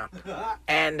I'll jump.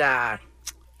 And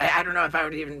I don't know if I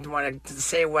would even want to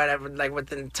say what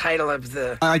the title of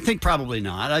the... I think probably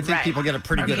not. I think people get a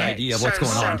pretty good idea of what's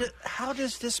going on. How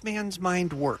does this man's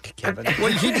mind work, Kevin?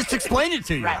 Well, he just explained it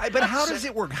to you. Right. But how does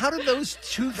it work? How do those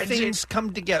two things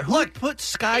come together? Who put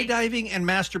skydiving and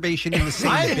masturbation in the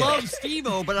same I bit? love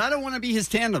Steve-O, but I don't want to be his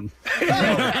tandem.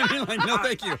 No,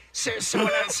 thank you. So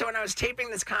when I was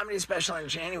taping this comedy special in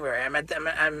January, I'm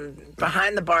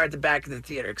behind the bar at the back of the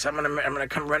theater because I'm gonna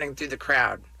come running through the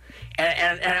crowd.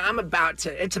 And I'm about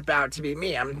to. It's about to be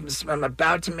me. I'm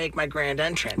about to make my grand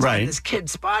entrance. Right. And this kid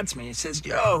spots me. He says,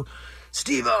 "Yo,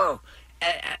 Steve-O."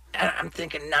 And I'm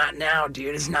thinking, "Not now,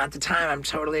 dude. It's not the time." I'm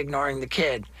totally ignoring the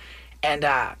kid. And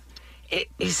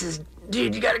he says,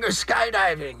 "Dude, you got to go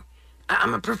skydiving.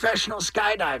 I'm a professional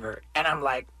skydiver." And I'm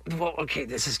like, well, okay,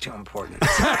 this is too important.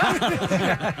 So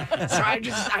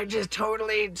I just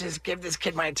totally just give this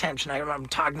kid my attention. I'm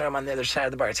talking to him on the other side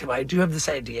of the bar. I say, well, I do have this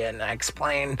idea, and I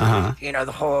explain,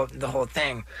 the whole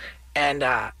thing. And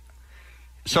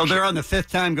so they're on the 5th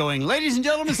time going, ladies and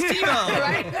gentlemen, Steve-O.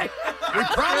 Right. We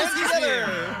promised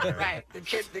together. Right.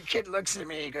 The kid looks at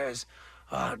me. He goes,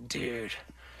 "Oh, dude."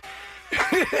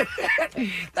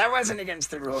 That wasn't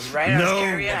against the rules, right?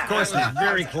 Of course not.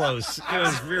 Very close. It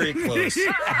was very close.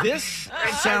 This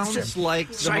sounds like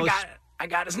the most... I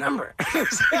got his number.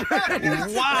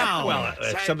 Wow. Well,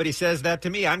 if somebody says that to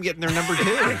me, I'm getting their number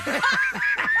too.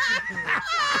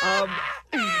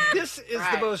 This is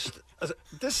the most...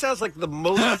 This sounds like the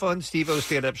most fun Steve-O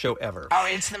stand-up show ever. Oh,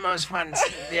 it's the most fun.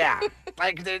 Yeah.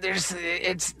 Like,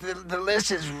 the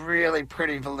list is really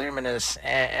pretty voluminous.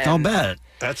 And I'll bet.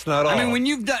 That's not all. I mean, when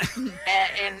you've done...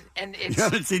 and it's... You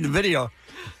haven't seen the video.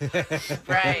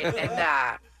 Right.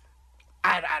 And,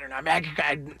 I don't know. I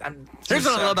mean, I'm Here's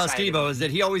what I love about excited. Steve-O is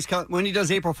that he always, when he does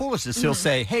April Foolishness, he'll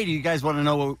say, hey, do you guys want to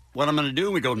know what I'm going to do?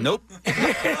 And we go, nope.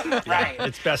 Right.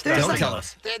 It's best There's don't tell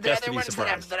us. The other ones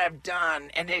that I've done,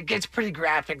 and it gets pretty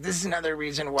graphic. This is another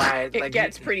reason why It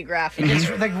gets pretty graphic. It gets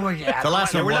yeah. The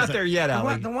last one we're not wasn't. there yet,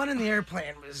 Allie. The one in the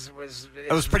airplane was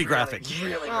It was pretty graphic.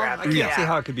 Really I graphic. can't see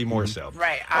how it could be more so.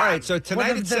 Right. All right, so tonight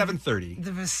well, at 7:30.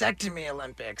 The vasectomy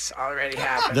Olympics already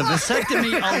happened. The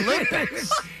vasectomy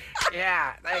Olympics.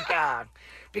 Yeah,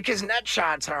 because nut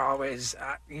shots are always,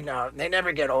 they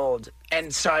never get old.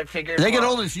 And so I figured... They get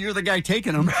old if you're the guy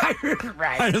taking them.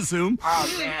 Right. I'd assume.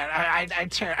 Oh, man.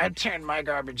 I turned my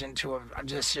garbage into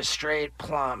just straight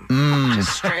plum. Mm.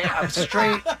 Just straight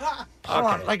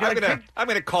plum. Okay. I'm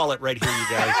gonna call it right here, you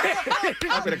guys.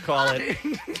 I'm gonna call it.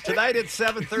 Tonight at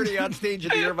 7:30 on stage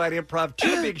at the Irvine Improv.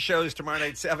 2 big shows tomorrow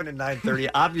night, 7 and 9:30.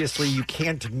 Obviously, you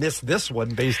can't miss this one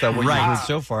based on what you've heard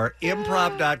so far.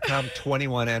 Improv.com,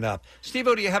 21 and up.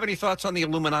 Steve-O, do you have any thoughts on the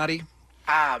Illuminati?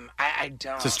 I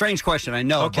don't. It's a strange question, I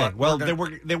know. Okay, but well,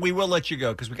 then we will let you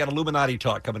go because we got Illuminati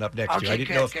talk coming up next year. I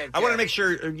didn't know. I want to make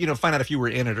sure, find out if you were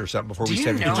in it or something before we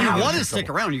send it. If you want to stick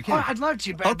around, you can. Oh, I'd love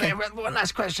to. But one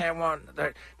last question I want.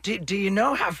 Do you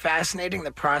know how fascinating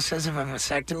the process of a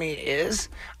vasectomy is?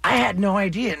 I had no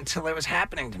idea until it was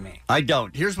happening to me. I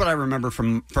don't. Here's what I remember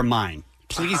from mine.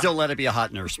 Please don't let it be a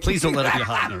hot nurse. Please don't let it be a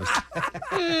hot nurse.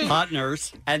 Hot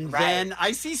nurse. And then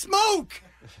I see smoke.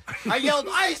 I yelled,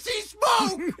 I see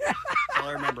smoke! All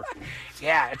I remember.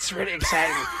 Yeah, it's really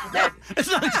exciting. It's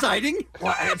not exciting?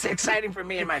 Well, it's exciting for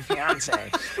me and my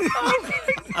fiancé.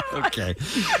 Okay.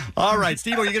 All right,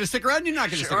 Steve-O, you going to stick around? You're not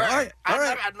going to stick around. All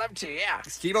right. I'd love to, yeah.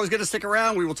 Steve-O's going to stick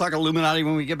around. We will talk Illuminati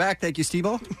when we get back. Thank you,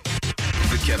 Steve-O.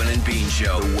 The Kevin and Bean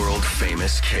Show, the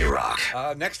world-famous K-Rock.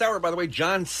 Next hour, by the way,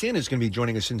 John Sin is going to be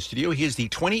joining us in studio. He is the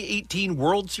 2018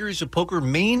 World Series of Poker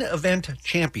main event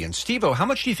champion. Steve-O, how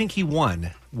much do you think he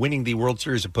won winning the World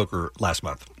Series of Poker last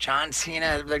month? John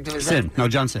Cena. Sin. No,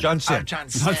 John Sin. John Sin. Oh, John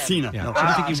Sin. Not Cena. Yeah. No.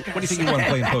 What do you think he won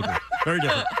playing poker? Very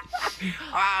different.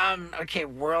 Okay,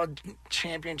 World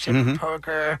Championship of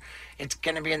Poker. It's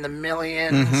going to be in the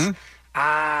millions.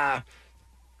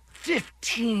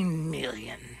 15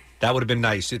 million. That would have been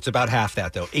nice. It's about half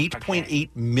that, though.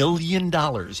 $8.8 million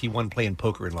he won playing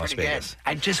poker in Las Vegas.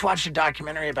 I just watched a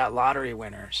documentary about lottery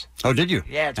winners. Oh, did you?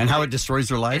 Yeah. And how it destroys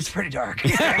their lives? It's pretty dark.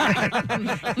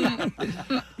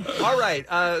 All right.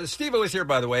 Steve-O is here,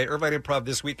 by the way, Irvine Improv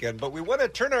this weekend. But we want to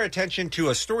turn our attention to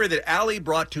a story that Allie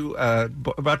brought to us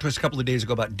a couple of days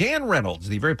ago about Dan Reynolds,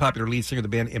 the very popular lead singer of the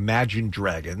band Imagine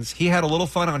Dragons. He had a little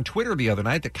fun on Twitter the other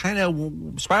night that kind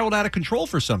of spiraled out of control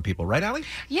for some people. Right, Allie?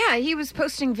 Yeah, he was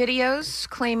posting videos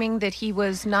claiming that he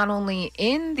was not only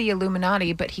in the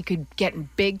Illuminati, but he could get in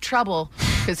big trouble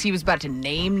because he was about to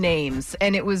name names.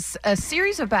 And it was a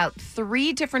series of about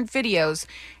 3 different videos,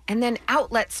 and then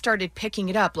outlets started picking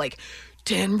it up like,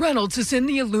 Dan Reynolds is in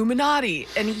the Illuminati.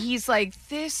 And he's like,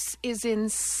 this is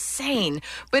insane.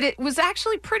 But it was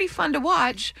actually pretty fun to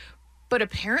watch, but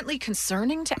apparently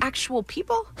concerning to actual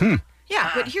people.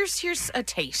 Yeah, but here's a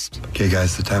taste. Okay,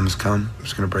 guys, the time has come. I'm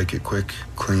just going to break it quick,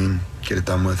 clean, get it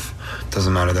done with.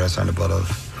 Doesn't matter that I signed a blood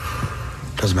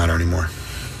oath. Doesn't matter anymore.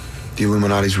 The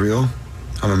Illuminati's real.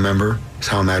 I'm a member. It's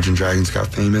how Imagine Dragons got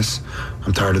famous.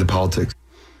 I'm tired of the politics.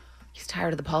 He's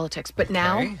tired of the politics. But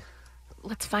now,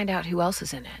 let's find out who else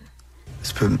is in it.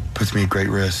 This puts me at great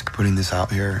risk, putting this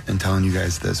out here and telling you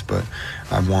guys this, but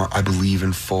I believe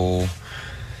in full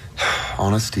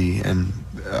honesty, and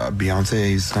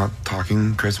Beyonce is not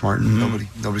talking. Chris Martin,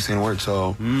 nobody's saying a word.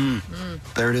 So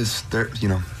there it is.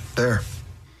 There.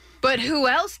 But who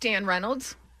else, Dan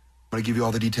Reynolds? I'm going to give you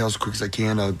all the details as quick as I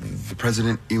can. The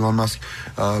president, Elon Musk,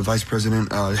 vice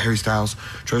president, Harry Styles,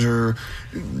 treasurer,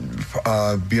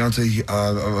 Beyonce,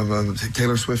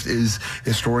 Taylor Swift is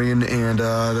historian, and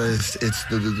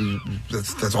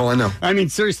that's all I know. I mean,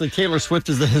 seriously, Taylor Swift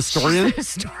is the historian?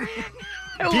 She's the historian.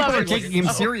 People are taking him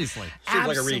seriously. Seems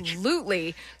like a reach.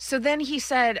 Absolutely. So then he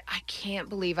said, I can't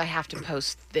believe I have to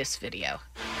post this video.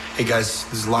 Hey guys,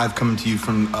 this is live coming to you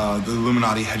from the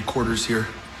Illuminati headquarters here.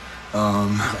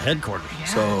 Headquarters.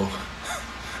 So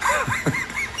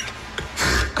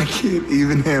I can't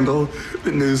even handle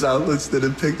the news outlets that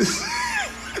have picked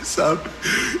this up.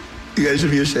 You guys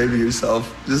should be ashamed of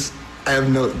yourself.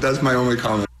 That's my only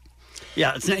comment.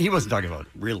 Yeah, he wasn't talking about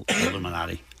real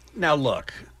Illuminati. Now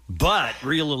look. But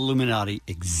real Illuminati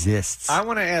exists. I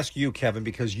want to ask you, Kevin,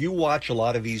 because you watch a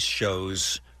lot of these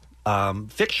shows,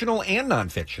 fictional and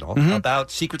non-fictional,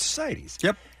 about secret societies.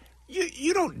 Yep.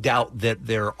 You don't doubt that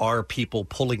there are people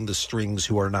pulling the strings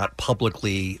who are not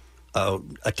publicly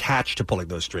attached to pulling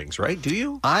those strings, right? Do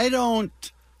you? I don't.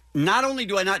 Not only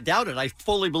do I not doubt it, I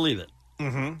fully believe it.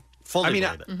 Fully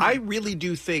believe it. I really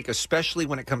do think, especially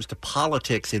when it comes to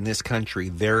politics in this country,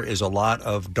 there is a lot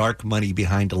of dark money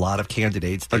behind a lot of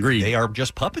candidates that they are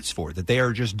just puppets for, that they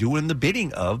are just doing the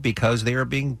bidding of because they are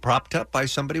being propped up by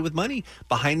somebody with money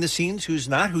behind the scenes who's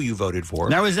not who you voted for.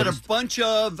 Now, is it a bunch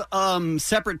of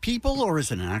separate people, or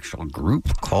is it an actual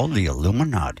group called the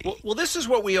Illuminati? Well, this is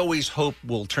what we always hope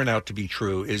will turn out to be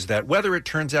true, is that whether it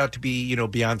turns out to be,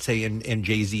 Beyonce and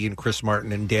Jay-Z and Chris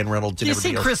Martin and Dan Reynolds Do and you see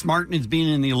everybody else. Chris Martin as being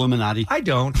in the Illuminati? I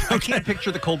don't. I can't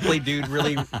picture the Coldplay dude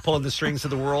really pulling the strings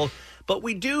of the world. But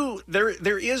we do. There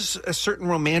is a certain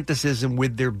romanticism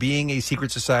with there being a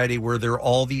secret society where there are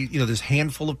all the, this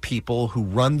handful of people who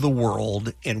run the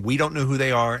world, and we don't know who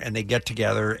they are, and they get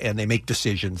together and they make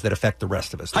decisions that affect the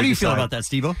rest of us. How do you feel about that,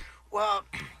 Steve-O? Well,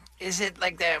 is it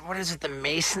like what is it, the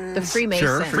Masons? The Freemasons.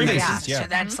 Sure, Freemasons, yeah. So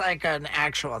that's like an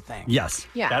actual thing. Yes.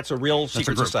 Yeah. That's a real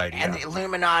secret society. And the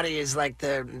Illuminati is like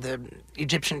the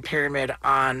Egyptian pyramid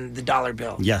on the dollar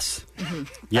bill. Yes.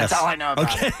 That's all I know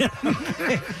about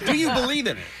it. Do you believe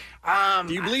in it?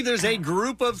 Do you believe there's a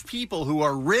group of people who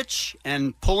are rich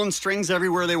and pulling strings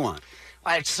everywhere they want?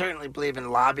 I certainly believe in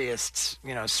lobbyists,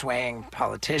 swaying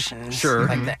politicians, Sure.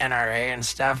 like the NRA and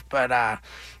stuff. But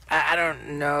I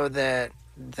don't know that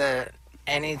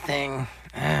anything.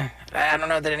 I don't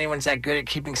know that anyone's that good at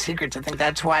keeping secrets. I think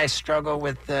that's why I struggle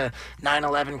with the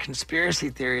 9/11 conspiracy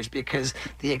theories, because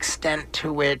the extent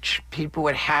to which people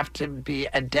would have to be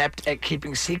adept at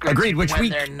keeping secrets Agreed, when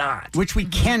they're not. Which we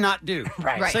cannot do.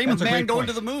 Right. Same That's with a man great going point.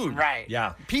 to the moon. Right.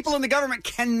 Yeah. People in the government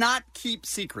cannot keep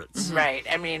secrets. Right.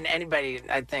 I mean, anybody,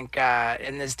 I think,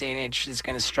 in this day and age is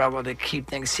going to struggle to keep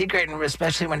things secret, and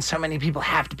especially when so many people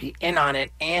have to be in on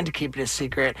it and keep it a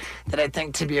secret, that I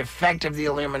think to be effective, the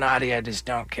Illuminati, I just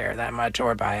don't care that much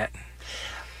or buy it.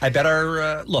 I bet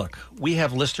look, we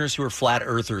have listeners who are flat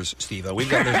earthers, Steve-O. We've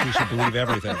got listeners who believe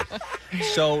everything.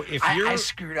 So if you're... I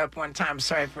screwed up one time.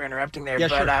 Sorry for interrupting there, Yeah,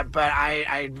 but sure.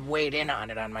 I weighed in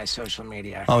on it on my social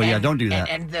media. Oh, yeah, don't do that.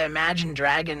 And the Imagine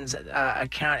Dragons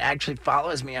account actually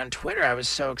follows me on Twitter. I was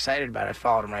so excited about it. I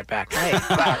followed him right back. Hey,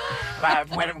 but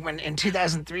when in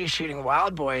 2003 shooting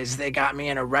Wild Boys, they got me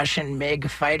in a Russian MiG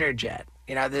fighter jet.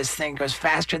 This thing goes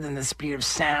faster than the speed of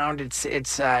sound.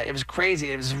 It was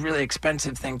crazy. It was a really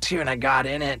expensive thing too, and I got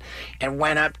in it and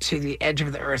went up to the edge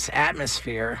of the Earth's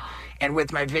atmosphere. And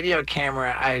with my video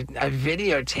camera, I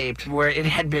videotaped where it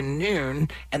had been noon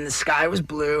and the sky was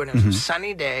blue and it was a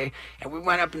sunny day. And we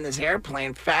went up in this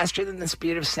airplane faster than the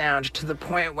speed of sound to the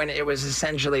point when it was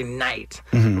essentially night,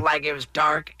 like it was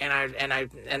dark. And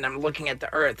I'm looking at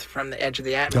the Earth from the edge of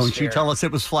the atmosphere. Don't you tell us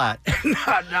it was flat.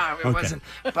 No, it wasn't.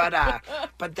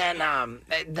 But then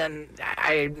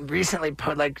I recently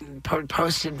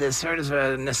posted this sort of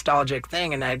a nostalgic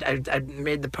thing, and I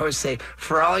made the post say,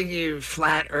 for all you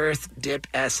flat Earth dip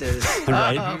S's,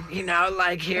 Right.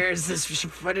 Here's this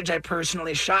footage I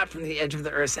personally shot from the edge of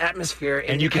the Earth's atmosphere,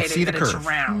 And you can indicating see the that it's curve.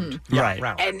 round. Right.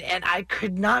 And I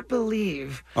could not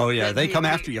believe. Oh, yeah, that they come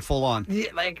after you full on.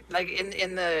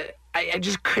 I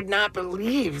just could not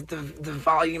believe the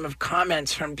volume of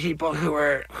comments from people who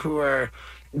are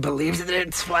believed that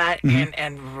it's flat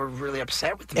and were really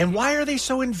upset with me. And why are they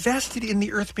so invested in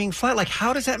the Earth being flat? Like,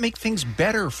 how does that make things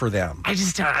better for them? I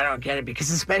don't get it,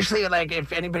 because especially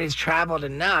if anybody's traveled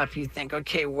enough, you think,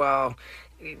 okay, well,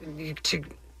 if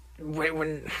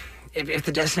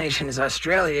the destination is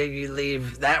Australia, you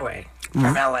leave that way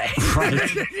from LA. Right.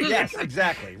 Yes,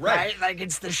 exactly. Right. Like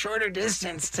it's the shorter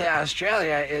distance to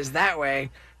Australia is that way,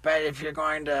 but if you're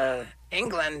going to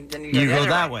England, then you go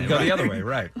that way. You go the other way,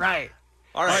 right. Right.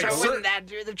 All right. So wouldn't that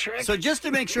do the trick? So just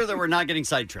to make sure that we're not getting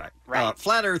sidetracked, Right.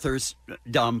 flat earthers,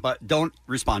 dumb, but don't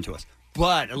respond to us.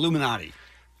 But Illuminati,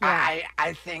 I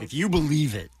think if you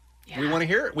believe it, we want to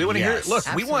hear it. We want to hear it. Yes. Look,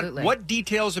 we want Absolutely. what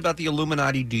details about the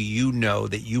Illuminati do you know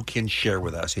that you can share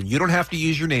with us? And you don't have to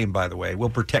use your name, by the way. We'll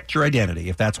protect your identity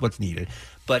if that's what's needed.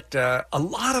 But a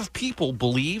lot of people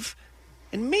believe,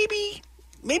 and maybe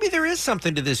there is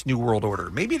something to this new world order.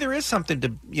 Maybe there is something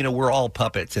to, we're all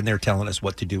puppets and they're telling us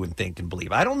what to do and think and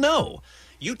believe. I don't know.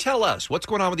 You tell us what's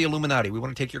going on with the Illuminati. We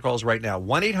want to take your calls right now.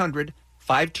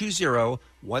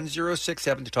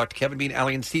 1-800-520-1067 to talk to Kevin Bean,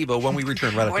 Allie, and Steve-O when we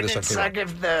return right after wouldn't this. it suck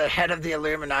if the head of the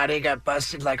Illuminati got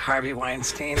busted like Harvey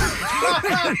Weinstein?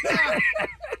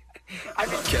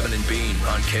 Kevin and Bean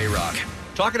on K-Rock.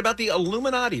 Talking about the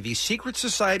Illuminati, the secret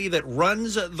society that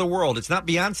runs the world. It's not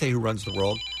Beyonce who runs the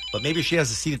world, but maybe she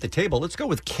has a seat at the table. Let's go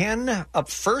with Ken up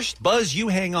first. Buzz, you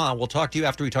hang on. We'll talk to you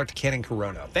after we talk to Ken in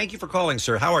Corona. Thank you for calling,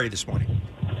 sir. How are you this morning?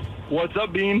 What's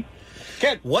up, Bean?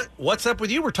 Ken, what's up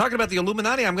with you? We're talking about the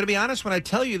Illuminati. I'm going to be honest when I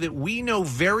tell you that we know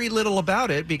very little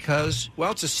about it because,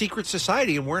 well, it's a secret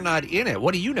society and we're not in it.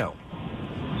 What do you know?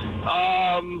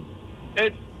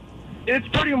 It's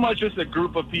pretty much just a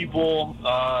group of people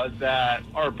that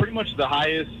are pretty much the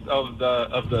highest of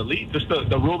the elite. Just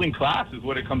the ruling class is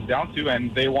what it comes down to,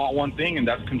 and they want one thing, and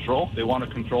that's control. They want to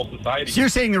control society. So you're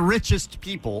saying the richest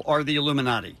people are the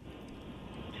Illuminati?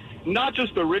 Not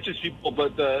just the richest people,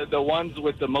 but the ones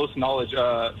with the most knowledge.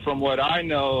 From what I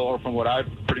know, or from what I've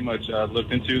pretty much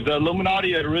looked into, the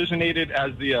Illuminati originated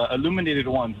as the illuminated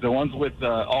ones, the ones with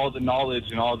all the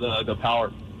knowledge and all the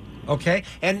power. Okay,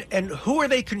 and who are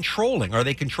they controlling? Are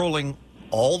they controlling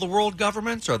all the world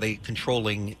governments? Are they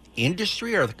controlling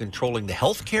industry? Are they controlling the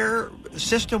healthcare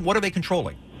system? What are they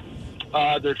controlling?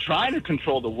 They're trying to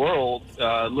control the world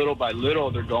little by little.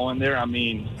 They're going there. I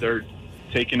mean, they're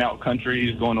taking out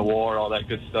countries, going to war, all that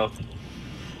good stuff.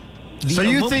 So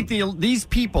you think these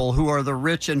people who are the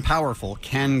rich and powerful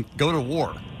can go to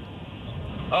war?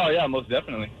 Oh yeah, most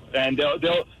definitely. And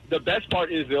they'll the best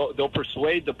part is they'll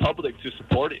persuade the public to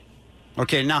support it.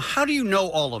 Okay, now how do you know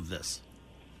all of this?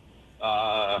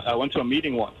 I went to a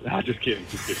meeting once. Just kidding.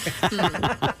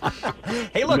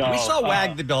 Hey, look, No, we saw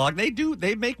Wag the Dog.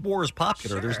 They make wars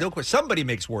popular. There's no question. Somebody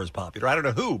makes wars popular. I don't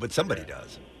know who, but somebody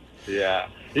does. Yeah,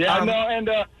 no, and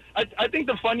I think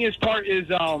the funniest part is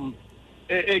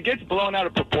it gets blown out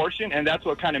of proportion, and that's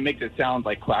what kind of makes it sound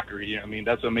like quackery. You know what I mean?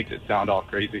 That's what makes it sound all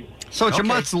crazy. So it's a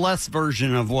much less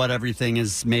version of what everything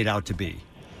is made out to be.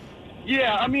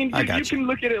 Yeah, I mean, I you got can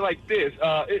look at it like this.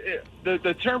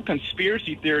 The term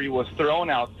conspiracy theory was thrown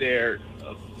out there,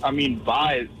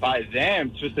 by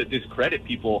them just to discredit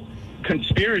people.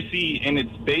 Conspiracy, in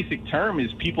its basic term,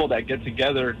 is people that get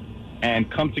together and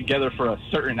come together for a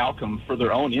certain outcome for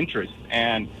their own interest.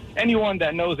 And anyone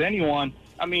that knows anyone,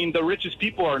 I mean, the richest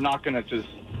people are not going to just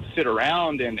sit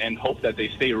around and hope that they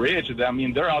stay rich. I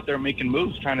mean, they're out there making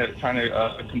moves, trying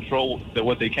to control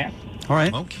what they can. All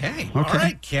right. Okay. All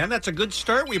right, Ken, that's a good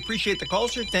start. We appreciate the call,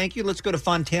 sir. Thank you. Let's go to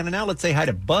Fontana now. Let's say hi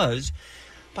to Buzz.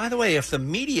 By the way, if the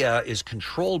media is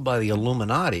controlled by the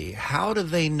Illuminati, how do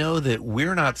they know that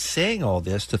we're not saying all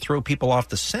this to throw people off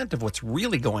the scent of what's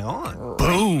really going on?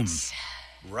 Boom.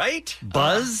 Right?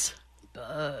 Buzz?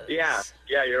 Yeah,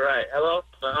 you're right. Hello?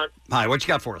 Hi, what you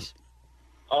got for us?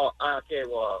 Oh, okay,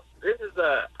 well, this is,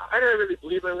 I don't really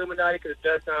believe in Illuminati because it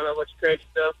does sound like a bunch of crazy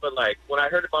stuff, but, like, when I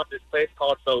heard about this place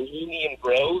called Bohemian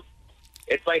Grove,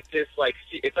 it's like this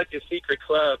secret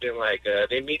club, and, like,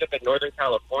 they meet up in Northern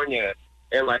California,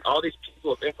 and, like, all these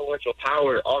people with influential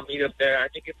power all meet up there. I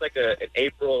think it's, like, in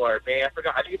April or May. I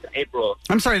forgot. I think it's in April.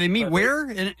 I'm sorry, they meet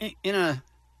where? In a...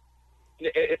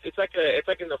 It's like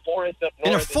in the forest up north.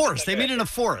 In a forest. They meet in a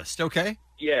forest, okay.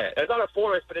 Yeah, it's not a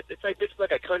forest, but it's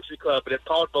like a country club, but it's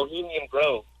called Bohemian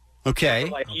Grove. Okay.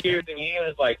 For like years and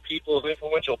years, like people of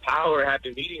influential power have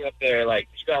been meeting up there. Like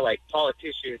you got like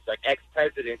politicians, like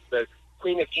ex-presidents. The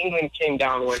Queen of England came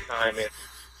down one time, and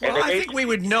Well, I think we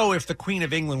would know if the Queen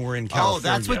of England were in California. Oh,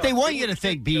 that's what they want you to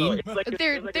think, Bean.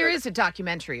 There is a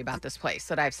documentary about this place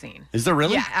that I've seen. Is there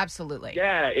really? Yeah, absolutely.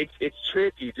 Yeah, it's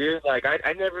tricky, dude. Like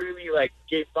I never really like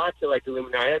gave thought to like the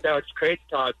Illuminati. I thought it's crazy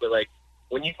talk, but like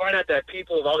when you find out that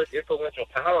people with all this influential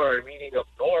power are meeting up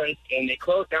north and they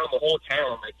close down the whole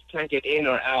town, like you can't get in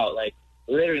or out, like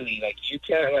literally, like you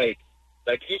can't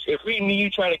if we knew you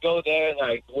trying to go there,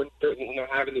 like when they're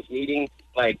having this meeting,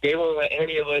 like they won't let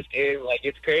any of us in. Like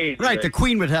it's crazy. Right, like, the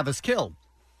Queen would have us killed.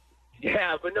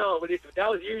 Yeah, but that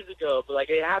was years ago. But like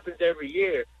it happens every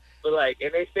year. But like,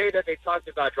 and they say that they talked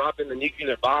about dropping the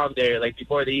nuclear bomb there, like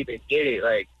before they even did it.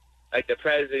 Like the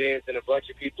presidents and a bunch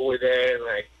of people were there. And,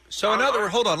 like, so in other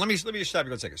words, hold on, let me just stop you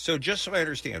 1 second. So just so I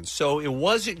understand, so it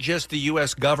wasn't just the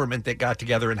U.S. government that got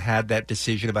together and had that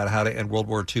decision about how to end World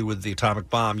War II with the atomic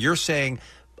bomb. You're saying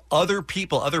other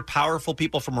people, other powerful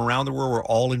people from around the world were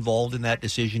all involved in that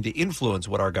decision to influence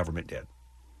what our government did.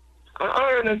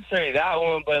 I don't necessarily that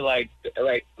one, but like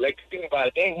think about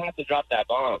it. They didn't have to drop that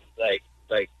bomb. Like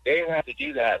they didn't have to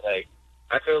do that. Like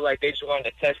I feel like they just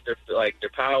wanted to test their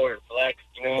power and flex,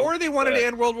 you know. Or they wanted to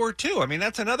end World War II. I mean,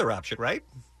 that's another option, right?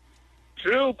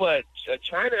 True, but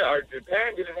China or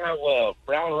Japan didn't have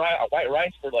white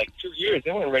rice for like 2 years.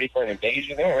 They weren't ready for an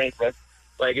invasion. They weren't ready for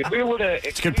like if we would have.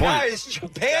 It's a good point. Guys,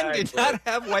 Japan did not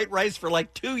have white rice for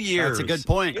like 2 years. That's a good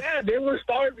point. Yeah, they were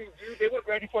starving, dude. They weren't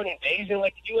ready for an invasion.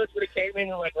 Like the U.S. would have came in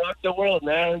and like rocked the world,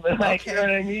 man. Like, you know what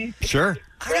I mean? Sure.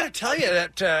 I got to tell you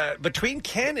that between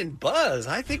Ken and Buzz,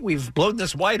 I think we've blown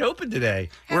this wide open today.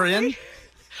 We're in?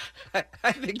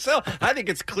 I think so. I think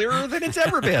it's clearer than it's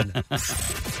ever been.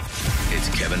 It's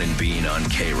Kevin and Bean on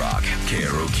K-Rock,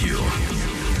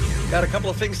 KROQ. Got a couple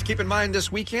of things to keep in mind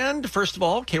this weekend. First of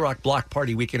all, K-Rock Block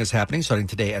Party Weekend is happening starting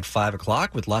today at 5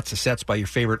 o'clock with lots of sets by your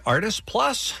favorite artists.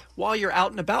 Plus, while you're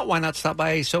out and about, why not stop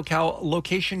by a SoCal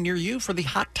location near you for the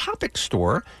Hot Topic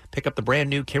store? Pick up the brand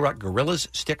new K-Rock Gorillas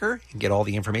sticker and get all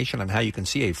the information on how you can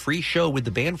see a free show with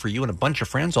the band for you and a bunch of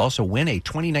friends. Also win a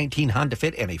 2019 Honda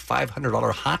Fit and a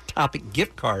 $500 Hot Topic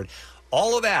gift card.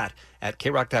 All of that at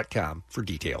krock.com for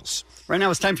details. Right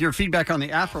now, it's time for your feedback on the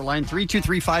Afro line,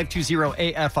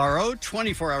 323-520-AFRO,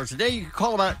 24 hours a day. You can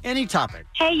call about any topic.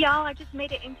 Hey, y'all, I just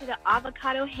made it into the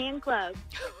Avocado Hand Club.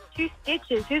 2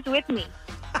 stitches. Who's with me?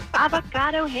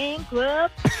 Avocado Hand Club.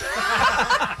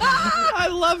 I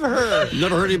love her.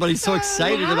 Never heard anybody so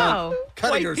excited Wow. about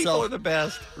cutting White herself. people are the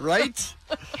best. Right?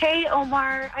 Hey,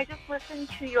 Omar, I just listened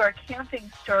to your camping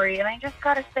story, and I just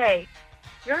got to say,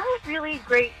 you're a really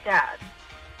great dad.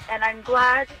 And I'm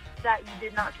glad that you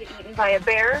did not get eaten by a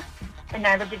bear, and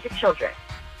neither did your children.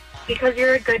 Because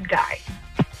you're a good guy.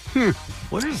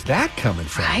 Where is that coming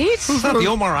from? Right? Who's not the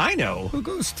Omar I know? Who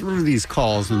goes through these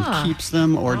calls and Huh. keeps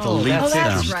them or deletes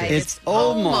that's them? right. It's It's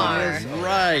Omar. Omar.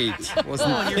 Right. Wasn't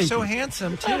Oh, you're so thinking.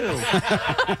 handsome, too.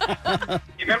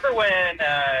 You remember when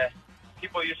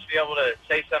people used to be able to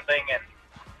say something and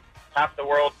half the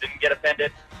world didn't get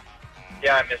offended?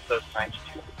 Yeah, I miss those times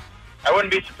too. I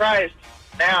wouldn't be surprised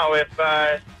now if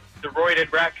the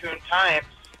Roided Raccoon Times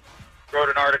wrote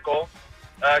an article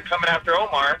coming after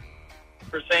Omar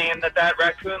for saying that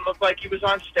raccoon looked like he was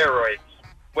on steroids.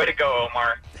 Way to go,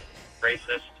 Omar.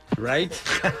 Racist. Right?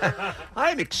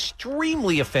 I'm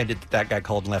extremely offended that guy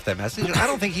called and left that message. And I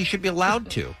don't think he should be allowed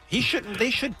to. He shouldn't. They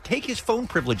should take his phone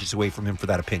privileges away from him for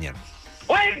that opinion.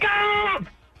 Wake up!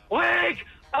 Wake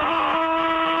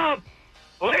up!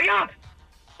 Wake up!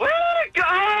 Wake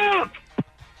up!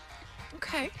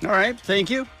 Okay. All right. Thank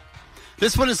you.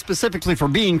 This one is specifically for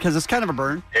Bean because it's kind of a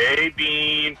burn. Hey,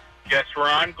 Bean. Guess where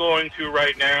I'm going to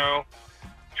right now?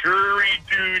 Jury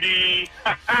duty.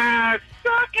 Suck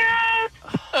it!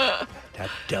 That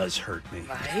does hurt me.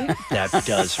 Right? That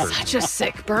does hurt Such me. a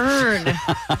sick burn.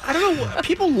 I don't know.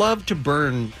 People love to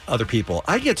burn other people.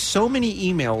 I get so many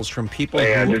emails from people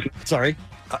who... Sorry.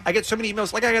 I get so many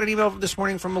emails. Like I got an email this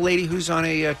morning from a lady who's on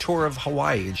a tour of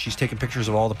Hawaii, and she's taking pictures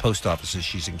of all the post offices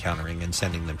she's encountering and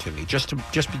sending them to me, just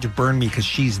to burn me because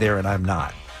she's there and I'm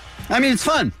not. I mean, it's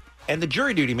fun. And the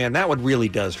jury duty, man, that one really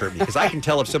does hurt me because I can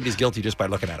tell if somebody's guilty just by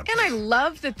looking at them. And I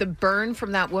love that the burn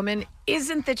from that woman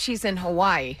isn't that she's in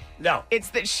Hawaii. No. It's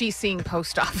that she's seeing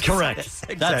post office. Correct.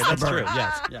 That's That's the true. burn.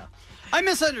 Yes. Yeah. I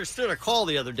misunderstood a call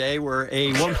the other day where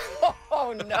a woman,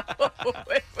 Oh, no.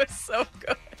 It was so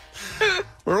good.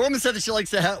 where a woman said that she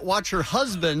likes to watch her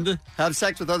husband have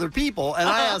sex with other people, and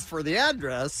I asked for the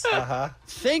address,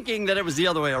 thinking that it was the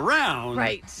other way around.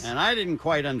 Right. And I didn't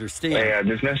quite understand. Hey,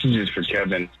 this message is for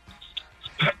Kevin.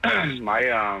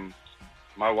 My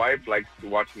wife likes to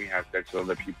watch me have sex with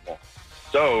other people.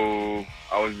 So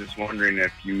I was just wondering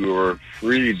if you were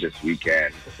free this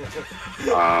weekend.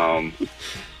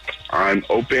 I'm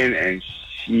open, and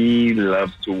she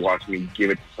loves to watch me give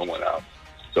it to someone else.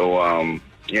 So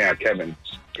yeah, Kevin,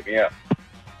 hit me up.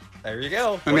 There you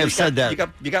go. I may have said that.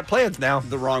 You got plans now.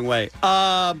 The wrong way.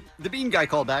 The Bean guy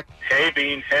called back. Hey,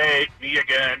 Bean. Hey, me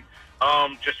again.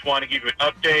 Just want to give you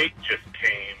an update. Just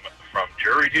came from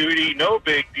jury duty. No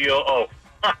big deal. Oh,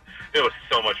 it was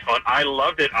so much fun. I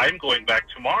loved it. I'm going back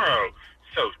tomorrow.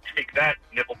 So take that,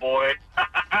 nipple boy.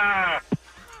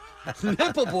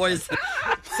 Nipple Boys.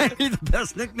 Maybe the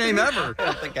best nickname ever. I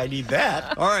don't think I need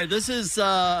that. All right, this is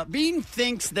Bean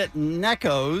thinks that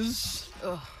Necco's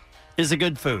is a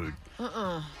good food.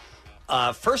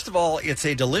 First of all, it's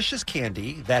a delicious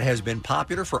candy that has been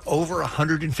popular for over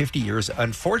 150 years.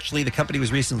 Unfortunately, the company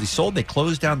was recently sold. They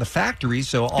closed down the factory,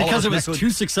 so Because it was too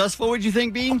successful, would you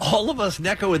think, Bean? All of us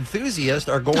Necco enthusiasts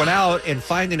are going out and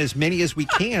finding as many as we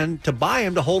can to buy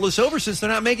them to hold us over since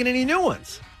they're not making any new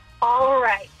ones. All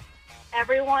right.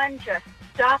 Everyone just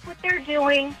stop what they're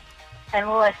doing and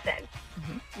listen.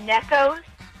 Neckos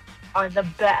are the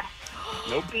best.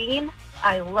 Nope. Bean,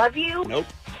 I love you. Nope.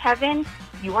 Kevin,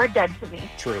 you are dead to me.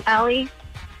 True. Allie,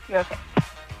 you're okay.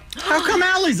 How come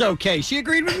Allie's okay? She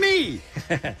agreed with me.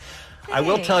 I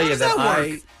will tell you does that that work?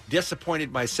 I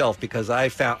disappointed myself because I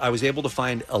was able to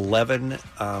find 11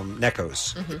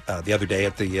 Neckos the other day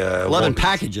at the 11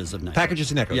 packages of Necco.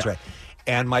 Packages of Neckos, Yeah. right?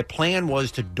 And my plan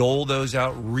was to dole those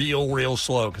out real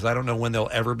slow because I don't know when they'll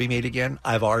ever be made again.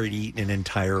 I've already eaten an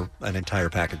entire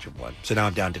package of one, so now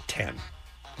I'm down to 10.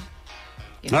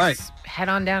 All right. Head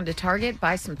on down to Target,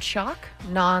 buy some chalk,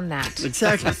 gnaw on that.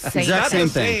 Exactly. Same Exact thing.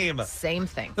 same thing. Same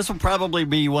thing. This will probably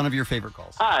be one of your favorite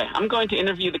calls. Hi, I'm going to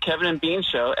interview the Kevin and Bean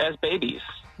Show as babies.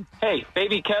 Hey,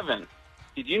 baby Kevin,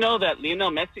 Did you know that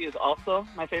Lionel Messi is also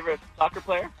my favorite soccer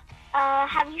player?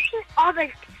 Have you seen all the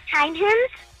time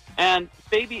hymns? And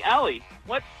Baby Allie,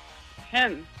 what's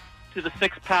 10 to the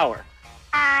 6th power?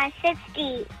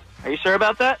 60. Are you sure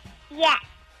about that? Yes.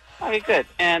 Okay, good.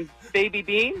 And Baby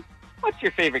Bean, what's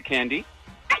your favorite candy?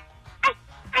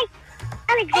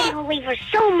 Alexander Weaver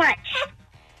so much.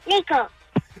 Nico.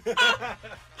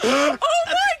 Oh my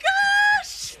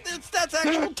gosh! That's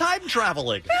actual time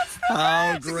traveling.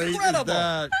 How great incredible.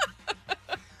 is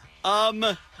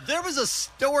that? There was a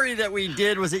story that we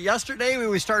did. Was it yesterday when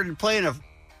we started playing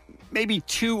maybe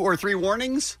 2 or 3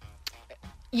 warnings?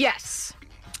 Yes.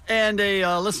 And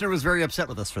a listener was very upset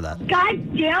with us for that.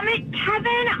 God damn it,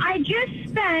 Kevin. I just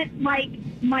spent, my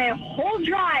whole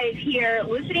drive here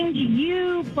listening to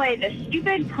you play the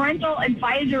stupid parental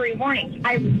advisory warnings.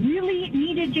 I really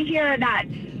needed to hear that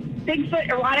Bigfoot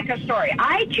erotica story.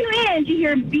 I tune in to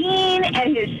hear Bean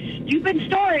and his stupid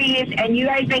stories and you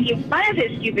guys making fun of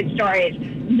his stupid stories,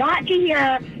 not to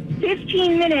hear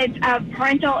 15 minutes of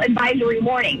parental advisory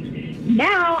warnings.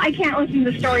 Now I can't listen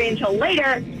to the story until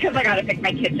later because I got to pick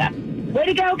my kids up. Way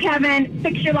to go, Kevin.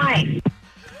 Fix your life.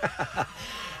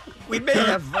 We may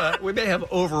have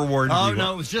overwarned you. Oh,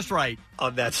 no, it was just right.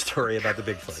 On that story about the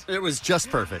Bigfoot. It was just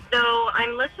perfect. So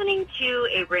I'm listening to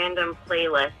a random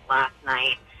playlist last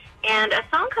night, and a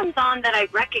song comes on that I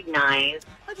recognize.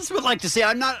 I just would like to say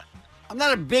I'm not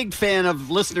a big fan of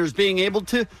listeners being able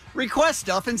to request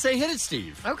stuff and say, hit it,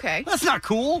 Steve. Okay. That's not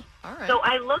cool. All right. So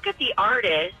I look at the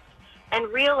artist and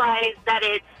realize that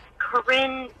it's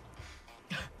Corinne.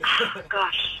 Oh,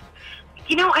 gosh.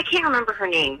 I can't remember her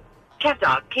name. Kev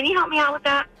Dog, can you help me out with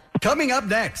that? Coming up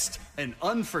next, an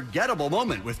unforgettable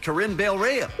moment with Corinne Bale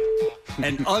Rea.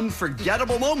 An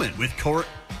unforgettable moment with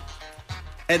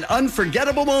An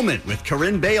unforgettable moment with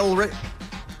Corinne Bale Rea.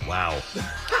 Wow.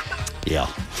 Yeah.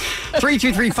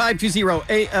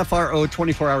 323-520-AFRO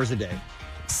 24 hours a day.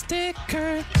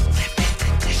 Sticker.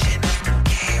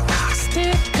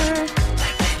 Sticker.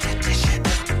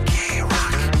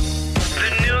 The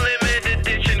new limited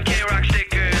edition K-Rock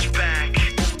stickers back.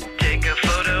 Take a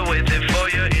photo with it for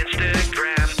your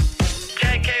Instagram.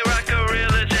 Tag K-Rock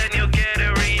Gorillas and you'll get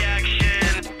a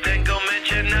reaction. Then go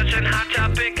mention us and Hot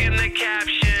Topic in the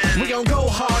caption. We gon' go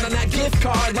hard on that gift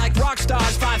card like rock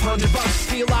stars. $500.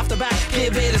 Peel off the back,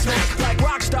 give it a smack. Like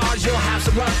rock stars, you'll have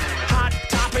some luck. Hot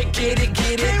Topic, get it,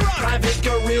 get it. Private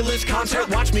Gorillas concert,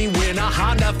 watch me win a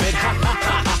Honda Fit. Ha ha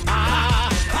ha ha ha.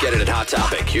 Get it at Hot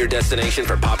Topic, your destination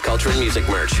for pop culture and music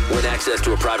merch. Win access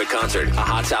to a private concert, a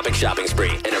Hot Topic shopping spree,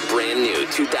 and a brand new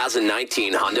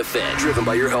 2019 Honda Fit. Driven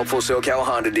by your helpful SoCal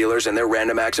Honda dealers and their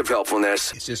random acts of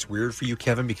helpfulness. Is this weird for you,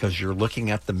 Kevin, because you're looking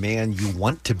at the man you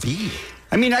want to be?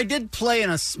 I mean, I did play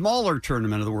in a smaller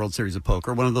tournament of the World Series of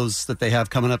Poker, one of those that they have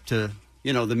coming up to,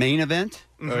 the main event.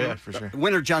 Oh, yeah, for sure.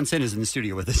 Winner John Sin is in the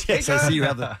studio with us. Yes, I see you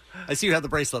have the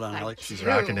bracelet on, Alex. She's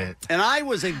rocking it. And I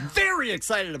was very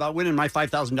excited about winning my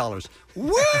 $5,000.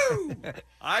 Woo!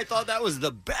 I thought that was the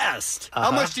best.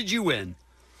 How much did you win?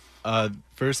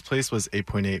 First place was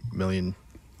 $8.8 million.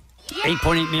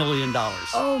 $8.8 million.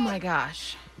 Oh my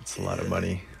gosh. It's a lot of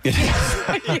money.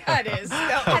 Yeah, it is.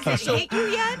 Has it hit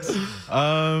you yet?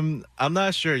 I'm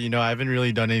not sure. I haven't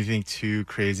really done anything too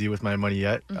crazy with my money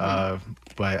yet.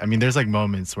 But I mean, there's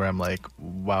moments where I'm like,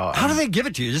 wow. How do they give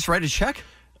it to you? Just write a check?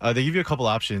 They give you a couple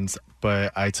options,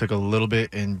 but I took a little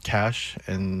bit in cash,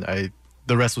 and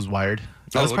the rest was wired.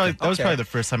 That was probably the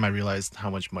first time I realized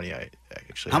how much money I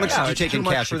actually. How much did you take in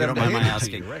cash? If you don't mind my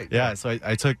asking. Right. Yeah, so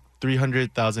I took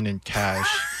 $300,000 in cash.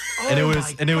 And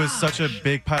it was such a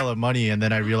big pile of money, and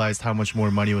then I realized how much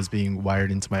more money was being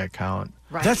wired into my account.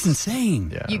 Right. That's insane.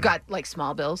 Yeah. You got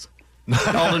small bills?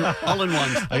 all in one.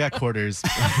 I got quarters,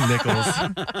 nickels.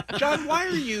 John, why are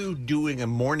you doing a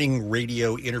morning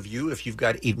radio interview if you've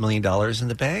got $8 million in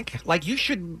the bank? Like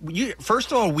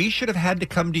first of all, we should have had to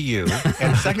come to you,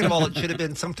 and second of all, it should have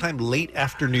been sometime late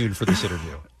afternoon for this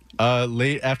interview.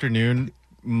 Late afternoon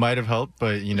might have helped,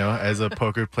 but as a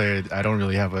poker player, I don't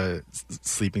really have a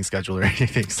sleeping schedule or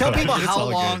anything. Tell people how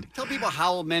long. Tell people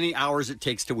how many hours it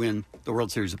takes to win the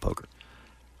World Series of Poker.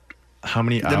 How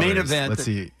many hours? The main event. Let's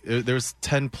see. There was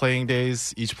 10 playing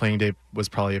days. Each playing day was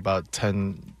probably about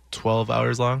 10, 12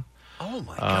 hours long. Oh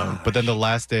my god! But then the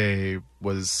last day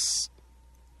was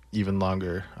even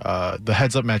longer. The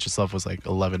heads-up match itself was like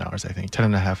 11 hours, I think. 10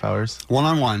 and a half hours.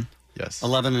 One-on-one. Yes.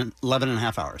 11 and a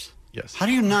half hours. Yes. How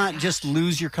do you not just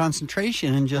lose your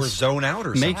concentration and just zone out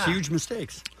or make something? huge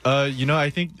mistakes? I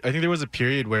think there was a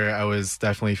period where I was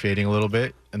definitely fading a little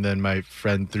bit, and then my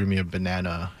friend threw me a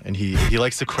banana, and he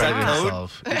likes to credit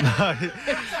himself.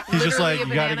 He's just like,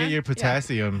 you got to get your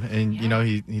potassium, and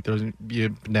he throws me a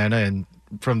banana, and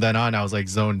from then on, I was like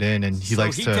zoned in, and he So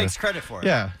likes he to takes credit for it.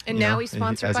 Yeah, And you now know, he's and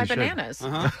sponsored as by he should. Bananas.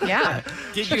 Uh-huh. Yeah.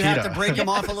 Did you have to Cheetah. break him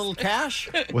off a little cash?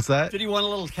 What's that? Did he want a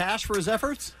little cash for his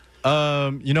efforts?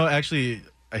 You know, actually,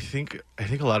 I think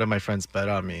a lot of my friends bet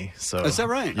on me. So Is that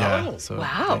right? Yeah. Oh, so,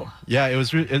 wow. Yeah, it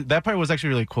was that part was actually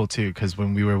really cool too, because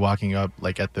when we were walking up,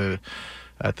 like at the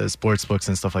sports books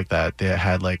and stuff like that, they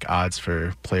had like odds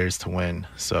for players to win.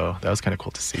 So that was kind of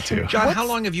cool to see too. John, how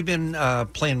long have you been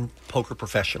playing poker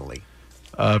professionally?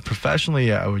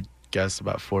 Professionally, I would guess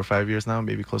about 4 or 5 years now,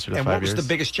 maybe closer to And 5 what was years. the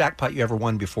biggest jackpot you ever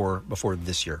won before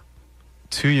this year?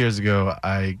 2 years ago,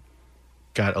 I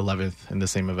got 11th in the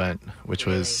same event, which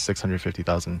was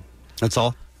 650,000. That's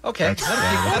all. Okay,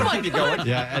 that'll keep you going.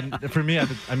 Yeah, and for me,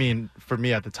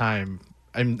 at the time,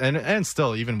 and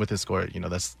still, even with his score, you know,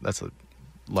 that's a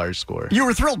large score. You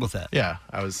were thrilled with that? Yeah,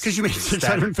 I was, because you made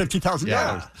 $650,000.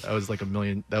 Yeah, that was like $1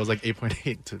 million. That was like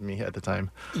 8.8 to me at the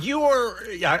time.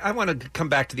 I want to come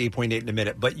back to the 8.8 in a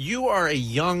minute, but you are a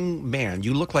young man.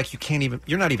 You look like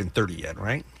you're not even 30 yet,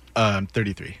 right?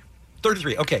 33.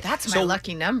 33, okay. That's my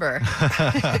lucky number.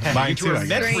 Mine You two too, are I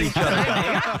meant guess. for each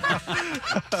other.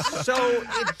 So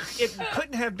it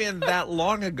couldn't have been that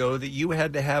long ago that you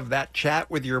had to have that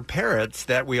chat with your parents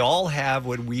that we all have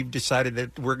when we've decided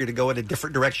that we're going to go in a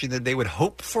different direction than they would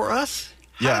hope for us.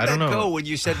 How Yeah, did I don't that know. go when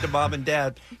you said to mom and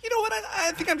dad, you know what,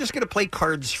 I think I'm just going to play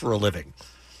cards for a living?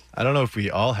 I don't know if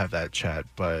we all have that chat,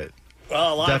 but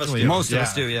Well, a lot of us definitely, do. Most of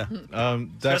us do, yeah. Especially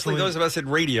Definitely those of us in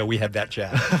radio, we had that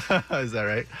chat. Is that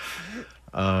right?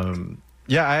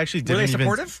 Yeah, I actually Were didn't they even.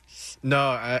 supportive? No,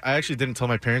 I actually didn't tell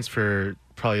my parents for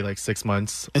probably like 6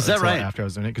 months. Is that until right? After I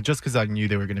was doing it, just because I knew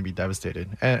they were going to be devastated,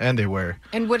 and they were.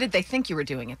 And what did they think you were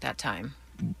doing at that time?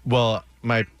 Well,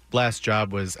 my last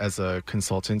job was as a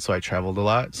consultant, so I traveled a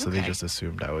lot. So they Okay. just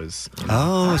assumed I was.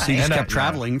 Oh, so you just And kept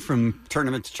traveling from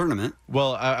tournament to tournament.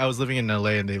 Well, I was living in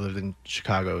LA and they lived in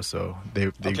Chicago, so they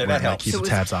weren't like keeping So it was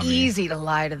tabs on me. easy to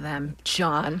lie to them,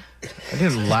 John. I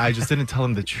didn't lie, I just didn't tell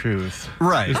them the truth.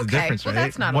 Right. There's a Okay, difference, well, right?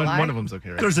 that's not a one, lie. one of them's okay,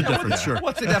 right? There's a difference, sure.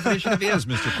 What's the definition of is,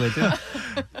 Mr. Clinton?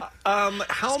 How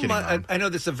kidding, much? Mom. I know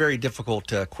this is a very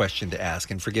difficult question to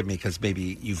ask, and forgive me because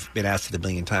maybe you've been asked it a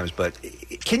million times, but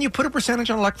can you put a percentage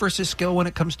on luck versus skill when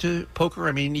it comes to poker?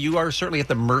 I mean, you are certainly at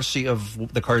the mercy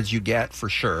of the cards you get, for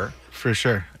sure. For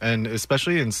sure. And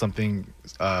especially in something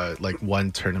like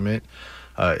one tournament,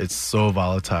 it's so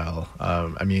volatile.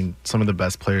 I mean, some of the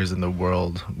best players in the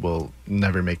world will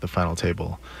never make the final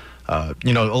table.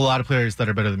 You know, a lot of players that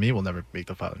are better than me will never make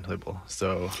the final table.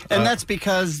 So, And that's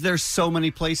because there's so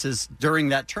many places during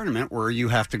that tournament where you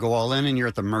have to go all in and you're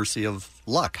at the mercy of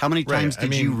luck. How many Right, times I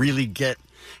did you mean- really get?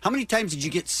 How many times did you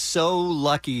get so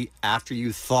lucky after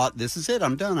you thought, this is it,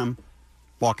 I'm done, I'm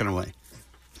walking away?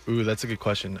 ooh, that's a good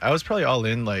question. I was probably all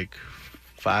in like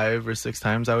 5 or 6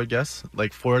 times, I would guess.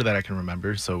 Like 4 that I can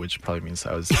remember, so which probably means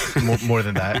I was more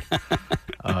than that.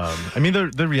 I mean,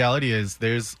 the reality is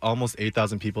there's almost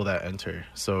 8,000 people that enter.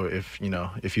 So if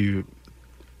you,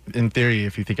 in theory,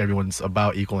 if you think everyone's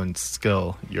about equal in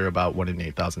skill, you're about 1 in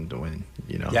 8,000 to win.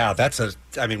 You know. Yeah,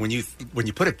 I mean, when you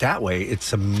put it that way,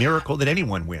 it's a miracle that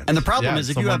anyone wins. And the problem is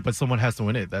if you have, but someone has to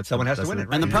win it. Someone has to win it,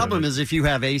 and the problem is if you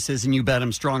have aces and you bet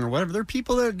them strong or whatever, there are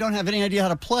people that don't have any idea how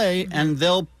to play, and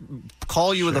they'll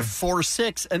call you with a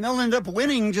 4-6, and they'll end up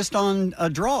winning just on a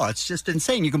draw. It's just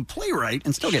insane. You can play right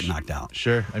and still get knocked out.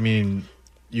 Sure. I mean,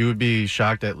 you would be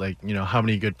shocked at how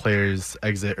many good players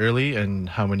exit early and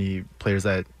how many players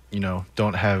that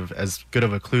don't have as good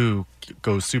of a clue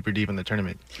go super deep in the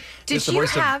tournament. Did you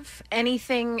have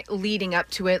anything leading up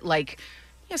to it, like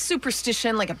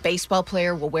superstition, like a baseball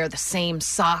player will wear the same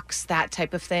socks, that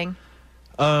type of thing?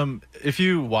 If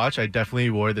you watch, I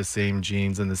definitely wore the same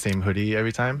jeans and the same hoodie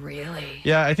every time. Really?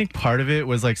 Yeah, I think part of it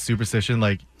was like superstition.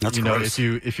 Like, That's gross.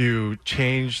 if you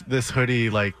change this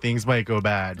hoodie, like things might go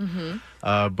bad.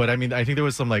 Mm-hmm. But I mean, I think there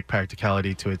was some like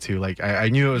practicality to it too. Like, I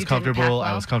knew it was You didn't pack comfortable. well?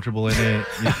 I was comfortable in it.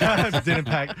 Yeah, didn't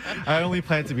pack. I only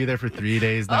planned to be there for 3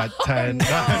 days, not 10. No,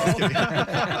 I'm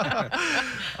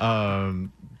just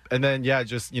kidding. And then,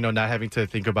 just, not having to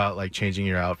think about like changing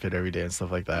your outfit every day and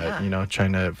stuff like that. Yeah.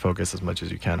 Trying to focus as much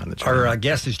as you can on the Our tournament.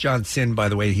 guest is John Sin, by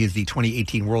the way. He is the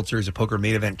 2018 World Series of Poker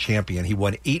main event champion. He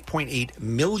won $8.8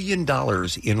 million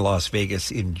in Las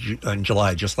Vegas in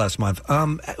July, just last month.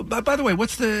 By the way,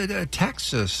 what's the tax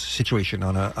situation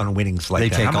on winnings like They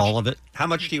that? take How much- all of it? How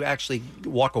much do you actually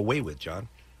walk away with, John?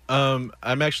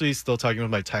 I'm actually still talking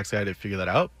with my tax guy to figure that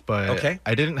out, but Okay.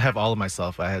 I didn't have all of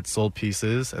myself. I had sold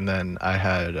pieces, and then I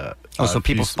had. So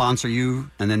people sponsor you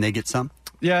and then they get some?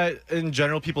 Yeah, in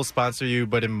general, people sponsor you,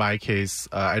 but in my case,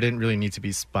 I didn't really need to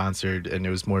be sponsored, and it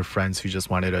was more friends who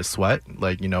just wanted a sweat,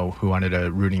 like, who wanted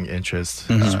a rooting interest,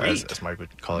 as Mark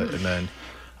would call it. And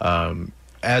then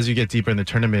as you get deeper in the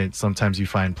tournament, sometimes you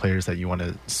find players that you want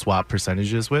to swap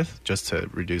percentages with just to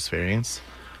reduce variance.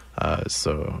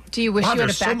 Do you wish you had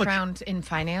a background in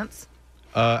finance?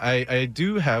 I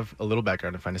do have a little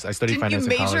background in finance. I studied finance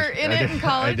in college. Didn't you major in it in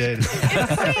college? I did.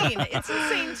 It's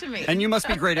insane to me. And you must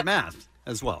be great at math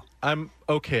as well. I'm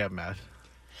okay at math.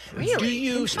 Really? Do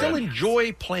you still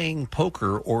enjoy playing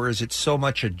poker, or is it so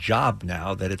much a job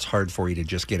now that it's hard for you to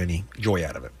just get any joy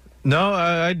out of it? No,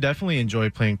 I definitely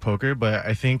enjoy playing poker, but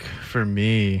I think for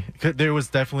me, there was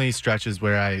definitely stretches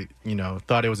where I,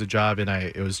 thought it was a job and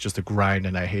it was just a grind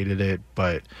and I hated it.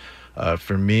 But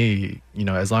for me,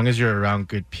 as long as you're around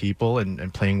good people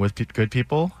and playing with good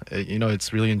people,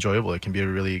 it's really enjoyable. It can be a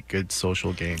really good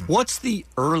social game. What's the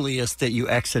earliest that you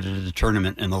exited a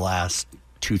tournament in the last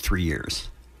 2-3 years?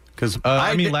 Because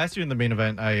last year in the main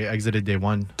event, I exited day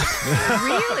one.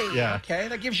 Really? Yeah. Okay,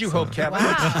 that gives you hope, Kevin.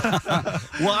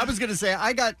 Well, I was going to say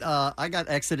I got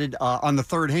exited on the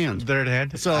third hand. Third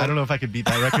hand. So I don't know if I could beat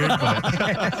that record,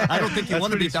 but I don't think you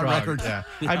want to beat that record. Yeah.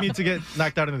 I mean, to get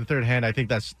knocked out in the third hand, I think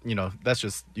that's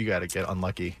just you got to get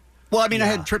unlucky. Well, I mean, I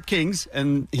had Trip Kings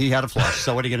and he had a flush.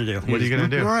 So what are you going to do? What are you going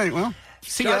to do? All right. Well,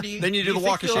 see ya. Then you do the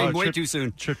walk of shame way too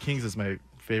soon. Trip Kings is my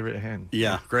favorite hand.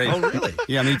 Yeah, great. Oh, really?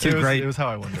 Yeah, me too. Great. It was how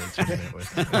I won the tournament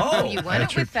with. Oh, you won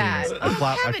it with that. Kings. Oh,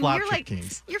 I Kevin, flopped you're Trip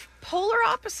Kings. you're polar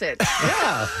opposites.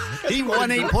 Yeah. He won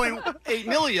 8.8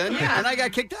 million, Yeah. and I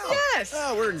got kicked out. Yes.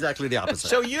 Oh, we're exactly the opposite.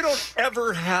 So you don't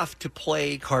ever have to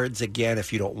play cards again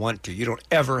if you don't want to. You don't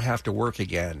ever have to work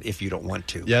again if you don't want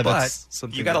to. Yeah, but that's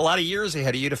something you got a that- lot of years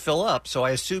ahead of you to fill up, so I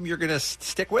assume you're going to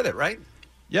stick with it, right?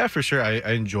 Yeah, for sure.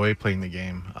 I enjoy playing the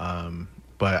game,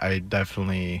 but I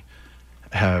definitely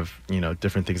have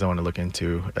different things I want to look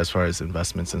into as far as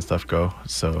investments and stuff go.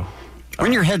 So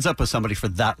when you're heads up with somebody for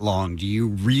that long, do you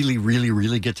really, really,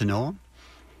 really get to know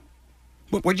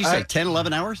them? What'd you say? 10,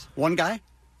 11 hours? One guy?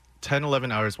 10, 11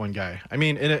 hours, one guy. I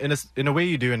mean, in a way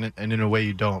you do, and in a way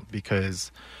you don't, because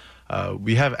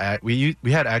we had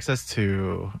access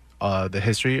to the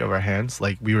history of our hands.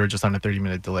 Like, we were just on a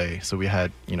 30-minute delay, so we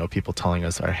had people telling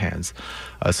us our hands.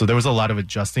 So there was a lot of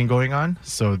adjusting going on.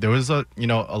 So there was a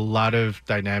lot of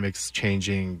dynamics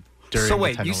changing during. So the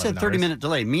wait, 10, you said 30-minute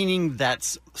delay, meaning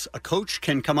that a coach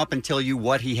can come up and tell you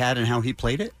what he had and how he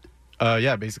played it?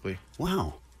 Yeah, basically.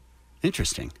 Wow.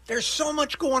 Interesting. There's so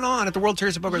much going on at the World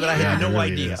Series of Poker that I had It no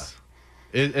really idea.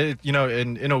 is.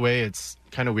 In a way, it's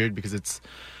kind of weird because it's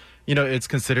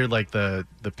considered like the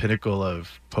pinnacle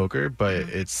of poker, but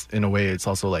it's in a way it's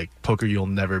also like poker you'll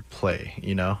never play.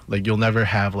 Like you'll never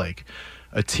have like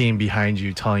a team behind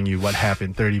you telling you what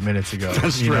happened 30 minutes ago.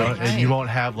 That's true. And you won't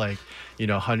have like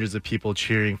hundreds of people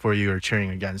cheering for you or cheering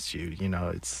against you.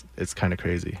 It's kind of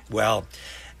crazy. Well,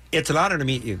 it's an honor to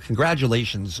meet you.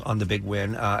 Congratulations on the big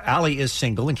win. Allie is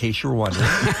single, in case you were wondering.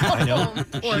 I know.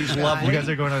 She's lovely. You guys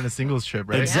are going on a singles trip,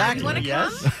 right? Exactly. You want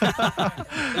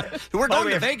to come? We're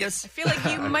going to Vegas. I feel like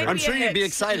you might I'm be sure a you'd hit. be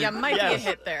excited. You might be a Yes.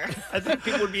 hit there. I think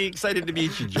people would be excited to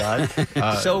meet you, John.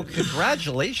 So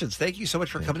congratulations. Thank you so much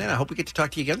for coming in. I hope we get to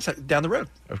talk to you again down the road.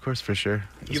 Of course, for sure.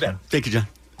 You bet. Thank you, John.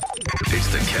 It's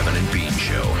the Kevin and Bean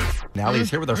Show.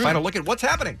 Allie's here with our final look at what's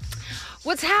happening.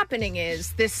 What's happening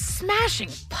is this Smashing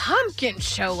Pumpkin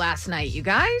show last night, you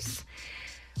guys.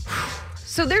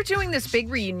 So they're doing this big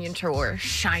reunion tour,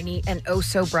 shiny and oh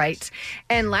so bright.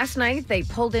 And last night they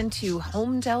pulled into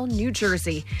Homedale, New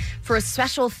Jersey for a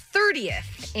special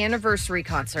 30th anniversary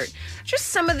concert. Just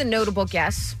some of the notable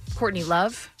guests: Courtney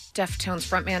Love, Deftones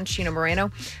frontman Chino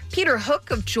Moreno, Peter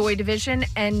Hook of Joy Division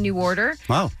and New Order.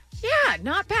 Wow. Yeah,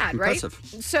 not bad, Impressive.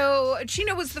 right? So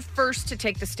Chino was the first to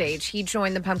take the stage. He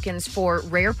joined the Pumpkins for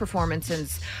rare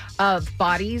performances of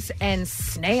Bodies and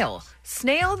Snail.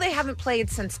 Snail, they haven't played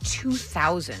since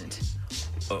 2000.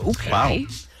 Okay. Wow.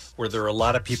 Were there a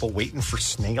lot of people waiting for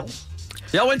Snail?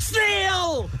 Yo, it's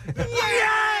Snail!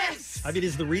 Yes! I mean,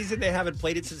 is the reason they haven't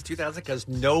played it since 2000 because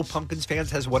no Pumpkins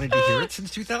fans has wanted to hear it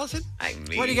since 2000? I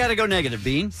mean, Why do you got to go negative,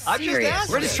 Bean? I'm just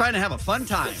asking. We're just trying to have a fun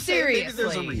time. Seriously. Maybe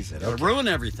there's a reason. It'll ruin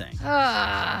everything.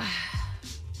 I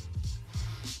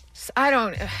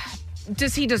don't...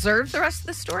 does he deserve the rest of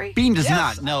the story? Bean does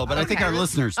not, no, but I think our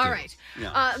listeners do. All right.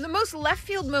 Yeah. The most left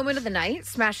field moment of the night,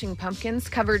 Smashing Pumpkins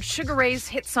covered Sugar Ray's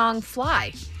hit song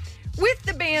Fly with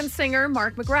the band singer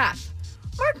Mark McGrath.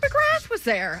 Mark McGrath was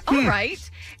there. All right.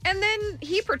 And then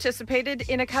he participated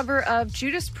in a cover of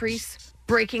Judas Priest's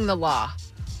Breaking the Law.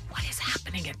 What is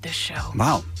happening at this show?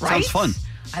 Wow. Right? Sounds fun.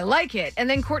 I like it. And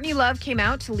then Courtney Love came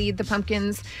out to lead the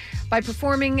Pumpkins by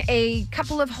performing a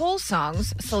couple of whole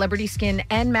songs, Celebrity Skin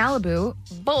and Malibu,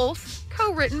 both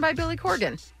co-written by Billy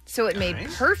Corgan. So it made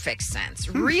perfect sense.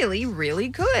 Really, really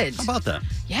good. How about that?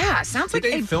 Yeah, sounds like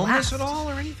Did they a film blast. this at all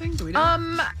or anything? Do we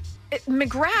know?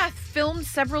 McGrath filmed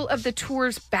several of the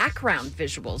tour's background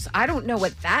visuals. I don't know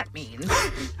what that means.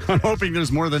 I'm hoping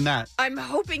there's more than that. I'm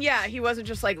hoping, he wasn't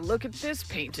just like, look at this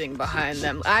painting behind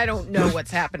them. I don't know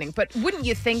what's happening. But wouldn't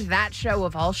you think that show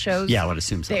of all shows? Yeah, I would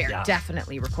assume so. They're Yeah.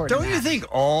 definitely recording Don't you that. think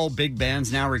all big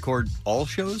bands now record all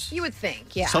shows? You would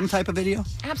think, yeah. Some type of video?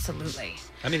 Absolutely.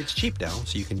 I mean, it's cheap now,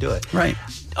 so you can do it. Right.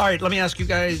 All right, let me ask you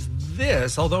guys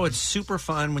this. Although it's super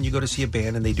fun when you go to see a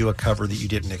band and they do a cover that you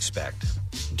didn't expect,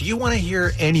 do you want to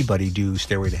hear anybody do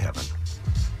Stairway to Heaven?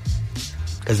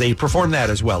 Because they perform that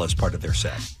as well as part of their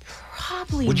set.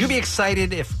 Probably. Would you be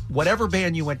excited if whatever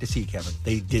band you went to see, Kevin,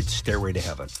 they did Stairway to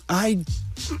Heaven? I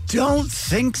don't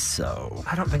think so.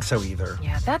 I don't think so either.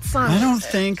 Yeah, that song. I don't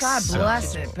think God so.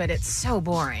 bless it, but it's so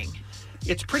boring.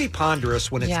 It's pretty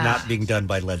ponderous when it's Yeah. not being done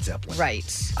by Led Zeppelin.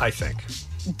 Right. I think.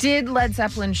 Did Led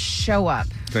Zeppelin show up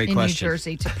Great in question. New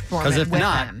Jersey to perform Because it if with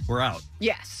not, them? we're out.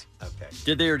 Yes. Okay.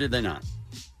 Did they or did they not?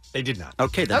 They did not.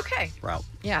 Okay, then. Okay. We're out.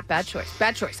 Yeah, bad choice.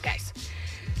 Bad choice, guys.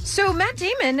 So Matt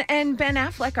Damon and Ben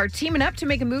Affleck are teaming up to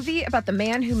make a movie about the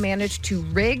man who managed to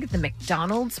rig the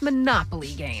McDonald's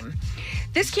Monopoly game.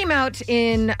 This came out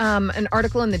in an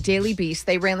article in the Daily Beast.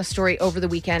 They ran the story over the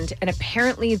weekend, and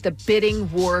apparently the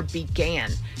bidding war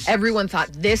began. Everyone thought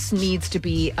this needs to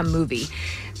be a movie.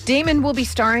 Damon will be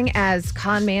starring as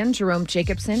con man Jerome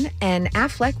Jacobson, and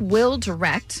Affleck will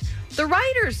direct. The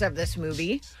writers of this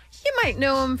movie, you might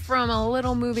know him from a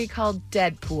little movie called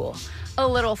Deadpool, a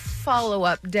little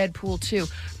follow-up Deadpool 2.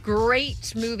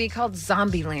 Great movie called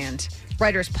Zombieland.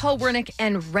 Writers Paul Wernick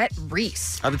and Rhett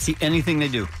Reese. I would see anything they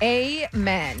do.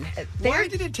 Amen. Why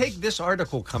did it take this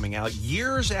article coming out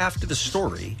years after the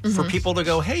story for Mhm. people to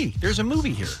go, hey, there's a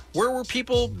movie here? Where were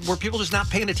people? Were people just not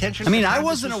paying attention? I mean, at the I time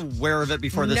wasn't this was- aware of it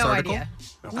before this No article. idea.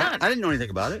 None. I didn't know anything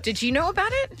about it. Did you know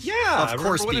about it? Yeah, I Of remember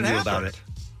course, when Bean it knew about happened.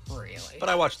 it. Really? But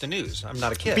I watched the news. I'm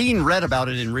not a kid. Bean read about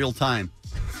it in real time.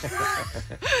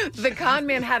 The con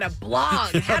man had a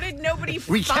blog. How did nobody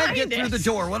We find can't get it? through the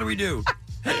door. What do we do?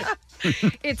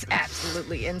 It's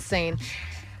absolutely insane.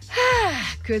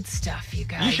 Good stuff, you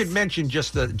guys. You should mention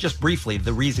just briefly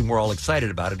the reason we're all excited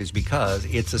about it is because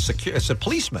it's a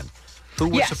policeman who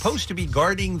was Yes. supposed to be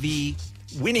guarding the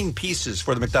winning pieces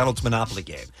for the McDonald's Monopoly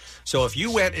game. So if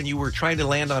you went and you were trying to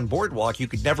land on Boardwalk, you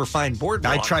could never find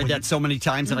Boardwalk. I tried when that you- so many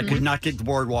times and I could not get the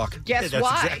boardwalk. Guess That's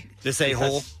why? exact- This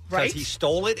a-hole. Because he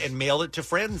stole it and mailed it to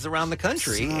friends around the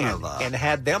country Son of and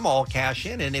had them all cash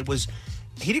in. And it was,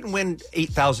 he didn't win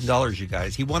 $8,000, you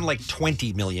guys. He won like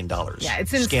 $20 million. Yeah,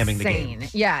 it's scamming the game. insane.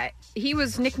 Yeah, he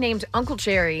was nicknamed Uncle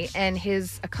Jerry, and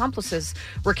his accomplices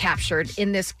were captured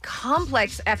in this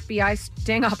complex FBI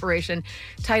sting operation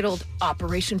titled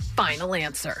Operation Final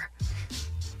Answer.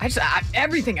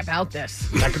 Everything about this.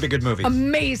 That could be a good movie.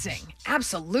 Amazing.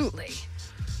 Absolutely.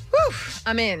 Whew,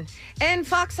 I'm in. And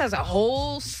Fox has a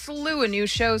whole slew of new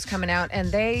shows coming out, and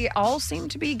they all seem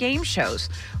to be game shows.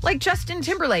 Like Justin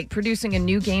Timberlake producing a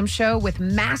new game show with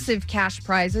massive cash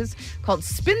prizes called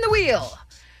Spin the Wheel.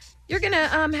 You're going to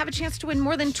have a chance to win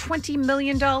more than $20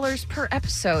 million per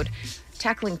episode,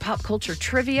 tackling pop culture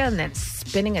trivia and then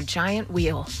spinning a giant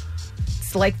wheel.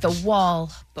 It's like The Wall,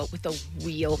 but with a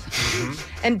wheel.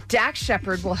 And Dax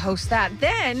Shepard will host that.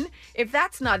 Then, if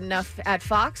that's not enough at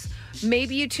Fox,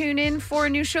 maybe you tune in for a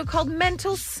new show called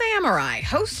Mental Samurai,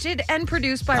 hosted and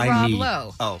produced by Rob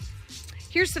Lowe. Oh.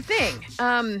 Here's the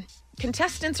thing.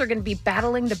 Contestants are going to be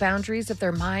battling the boundaries of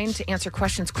their mind to answer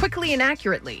questions quickly and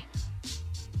accurately.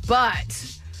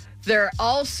 But they're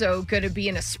also going to be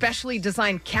in a specially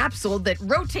designed capsule that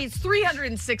rotates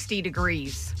 360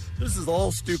 degrees. This is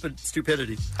all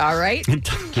stupidity. All right.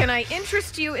 Can I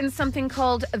interest you in something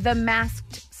called The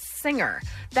Masked Singer?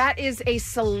 That is a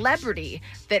celebrity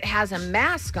that has a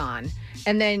mask on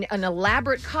and then an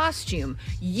elaborate costume.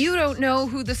 You don't know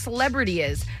who the celebrity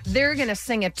is. They're going to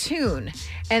sing a tune.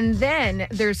 And then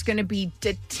there's going to be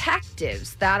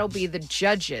detectives. That'll be the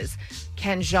judges.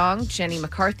 Ken Jeong, Jenny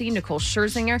McCarthy, Nicole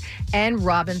Scherzinger, and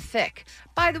Robin Thicke.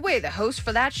 By the way, the host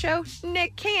for that show,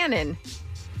 Nick Cannon.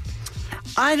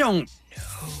 I don't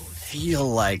feel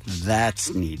like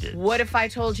that's needed. What if I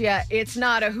told you it's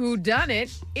not a who done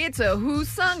it, it's a who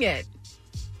sung it?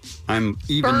 I'm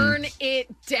even Burn it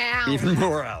down. even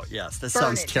more out. Yes, this Burn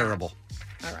sounds it terrible.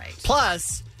 All right.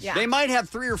 Plus, Yeah. they might have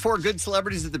 3 or 4 good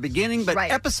celebrities at the beginning, but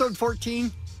Right. episode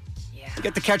 14, you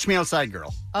get the Catch Me Outside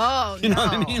girl. Oh, You know no.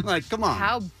 what I mean? Like, come on.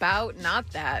 How about not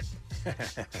that?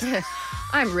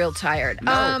 I'm real tired.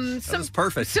 No, that was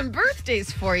perfect. Some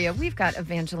birthdays for you. We've got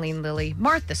Evangeline Lilly,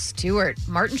 Martha Stewart,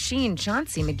 Martin Sheen,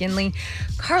 Chauncey McGinley,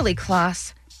 Carly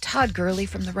Kloss, Todd Gurley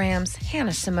from the Rams,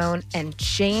 Hannah Simone, and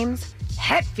James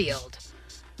Hetfield.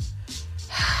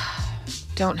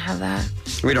 Don't have that.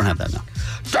 We don't have that, no.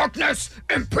 Darkness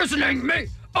imprisoning me.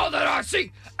 All that I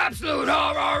see, absolute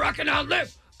horror. I cannot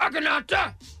live. I cannot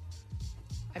die.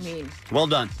 I mean, Well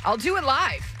done. I'll do it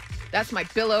live. That's my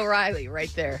Bill O'Reilly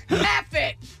right there. F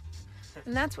it!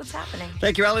 And that's what's happening.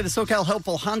 Thank you, Allie. The SoCal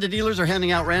Helpful Honda dealers are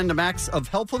handing out random acts of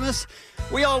helpfulness.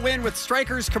 We all win with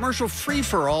Stryker's commercial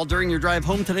free-for-all during your drive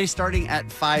home today, starting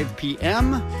at 5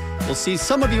 p.m. We'll see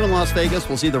some of you in Las Vegas.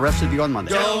 We'll see the rest of you on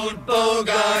Monday. Don't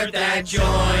bogart that joint,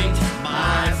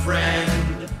 my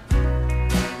friend.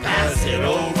 Pass it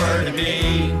over to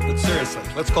me. But seriously,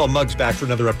 let's call Muggs back for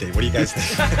another update. What do you guys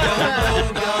think?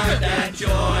 Don't bogart that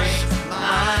joint,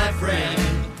 my friend.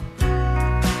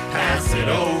 Pass it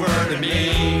over to me.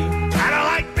 I don't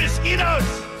like mosquitoes.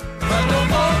 But don't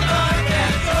bogart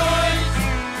that joint.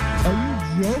 Are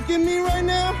you joking me right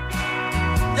now?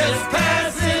 Just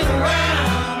pass it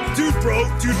around. Dude, bro,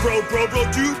 dude.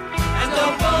 And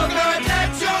don't bogart that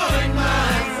joint,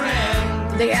 my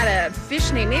friend. They had a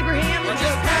fish named Abraham. Well,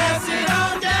 just pass it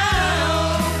on down.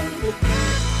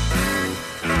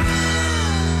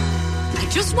 I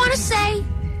just want to say,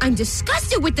 I'm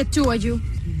disgusted with the two of you.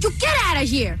 You get out of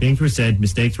here. Things were said,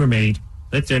 mistakes were made.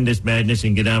 Let's end this madness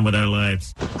and get on with our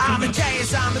lives.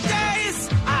 Amadeus,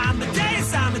 Amadeus,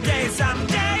 Amadeus, Amadeus,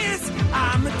 Amadeus,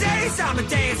 Amadeus,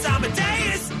 Amadeus,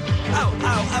 Amadeus.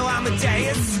 Oh,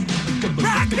 Amadeus.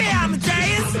 Rock me,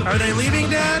 Amadeus. Are they leaving,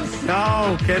 Dad?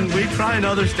 No. Can we try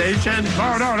another station?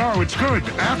 No. It's good.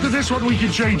 After this one, we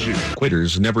can change it.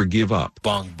 Quitters never give up.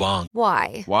 Bong, bong.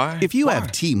 Why? Why? If you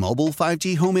have T-Mobile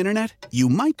 5G home internet, you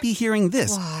might be hearing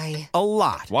this Why? a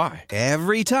lot. Why?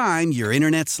 Every time your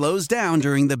internet slows down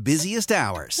during the busiest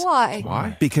hours. Why?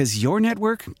 Why? Because your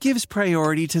network gives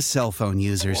priority to cell phone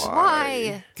users.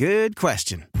 Why? Good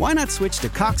question. Why not switch to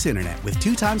Cox Internet with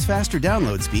 2 times faster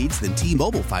download speeds than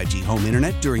T-Mobile 5G home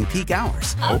internet during peak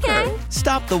hours? Okay.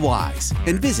 Stop the whys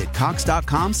and visit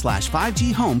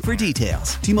cox.com/5G home for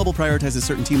details. T-Mobile prioritizes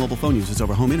certain T-Mobile phone users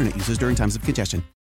over home internet users during times of congestion.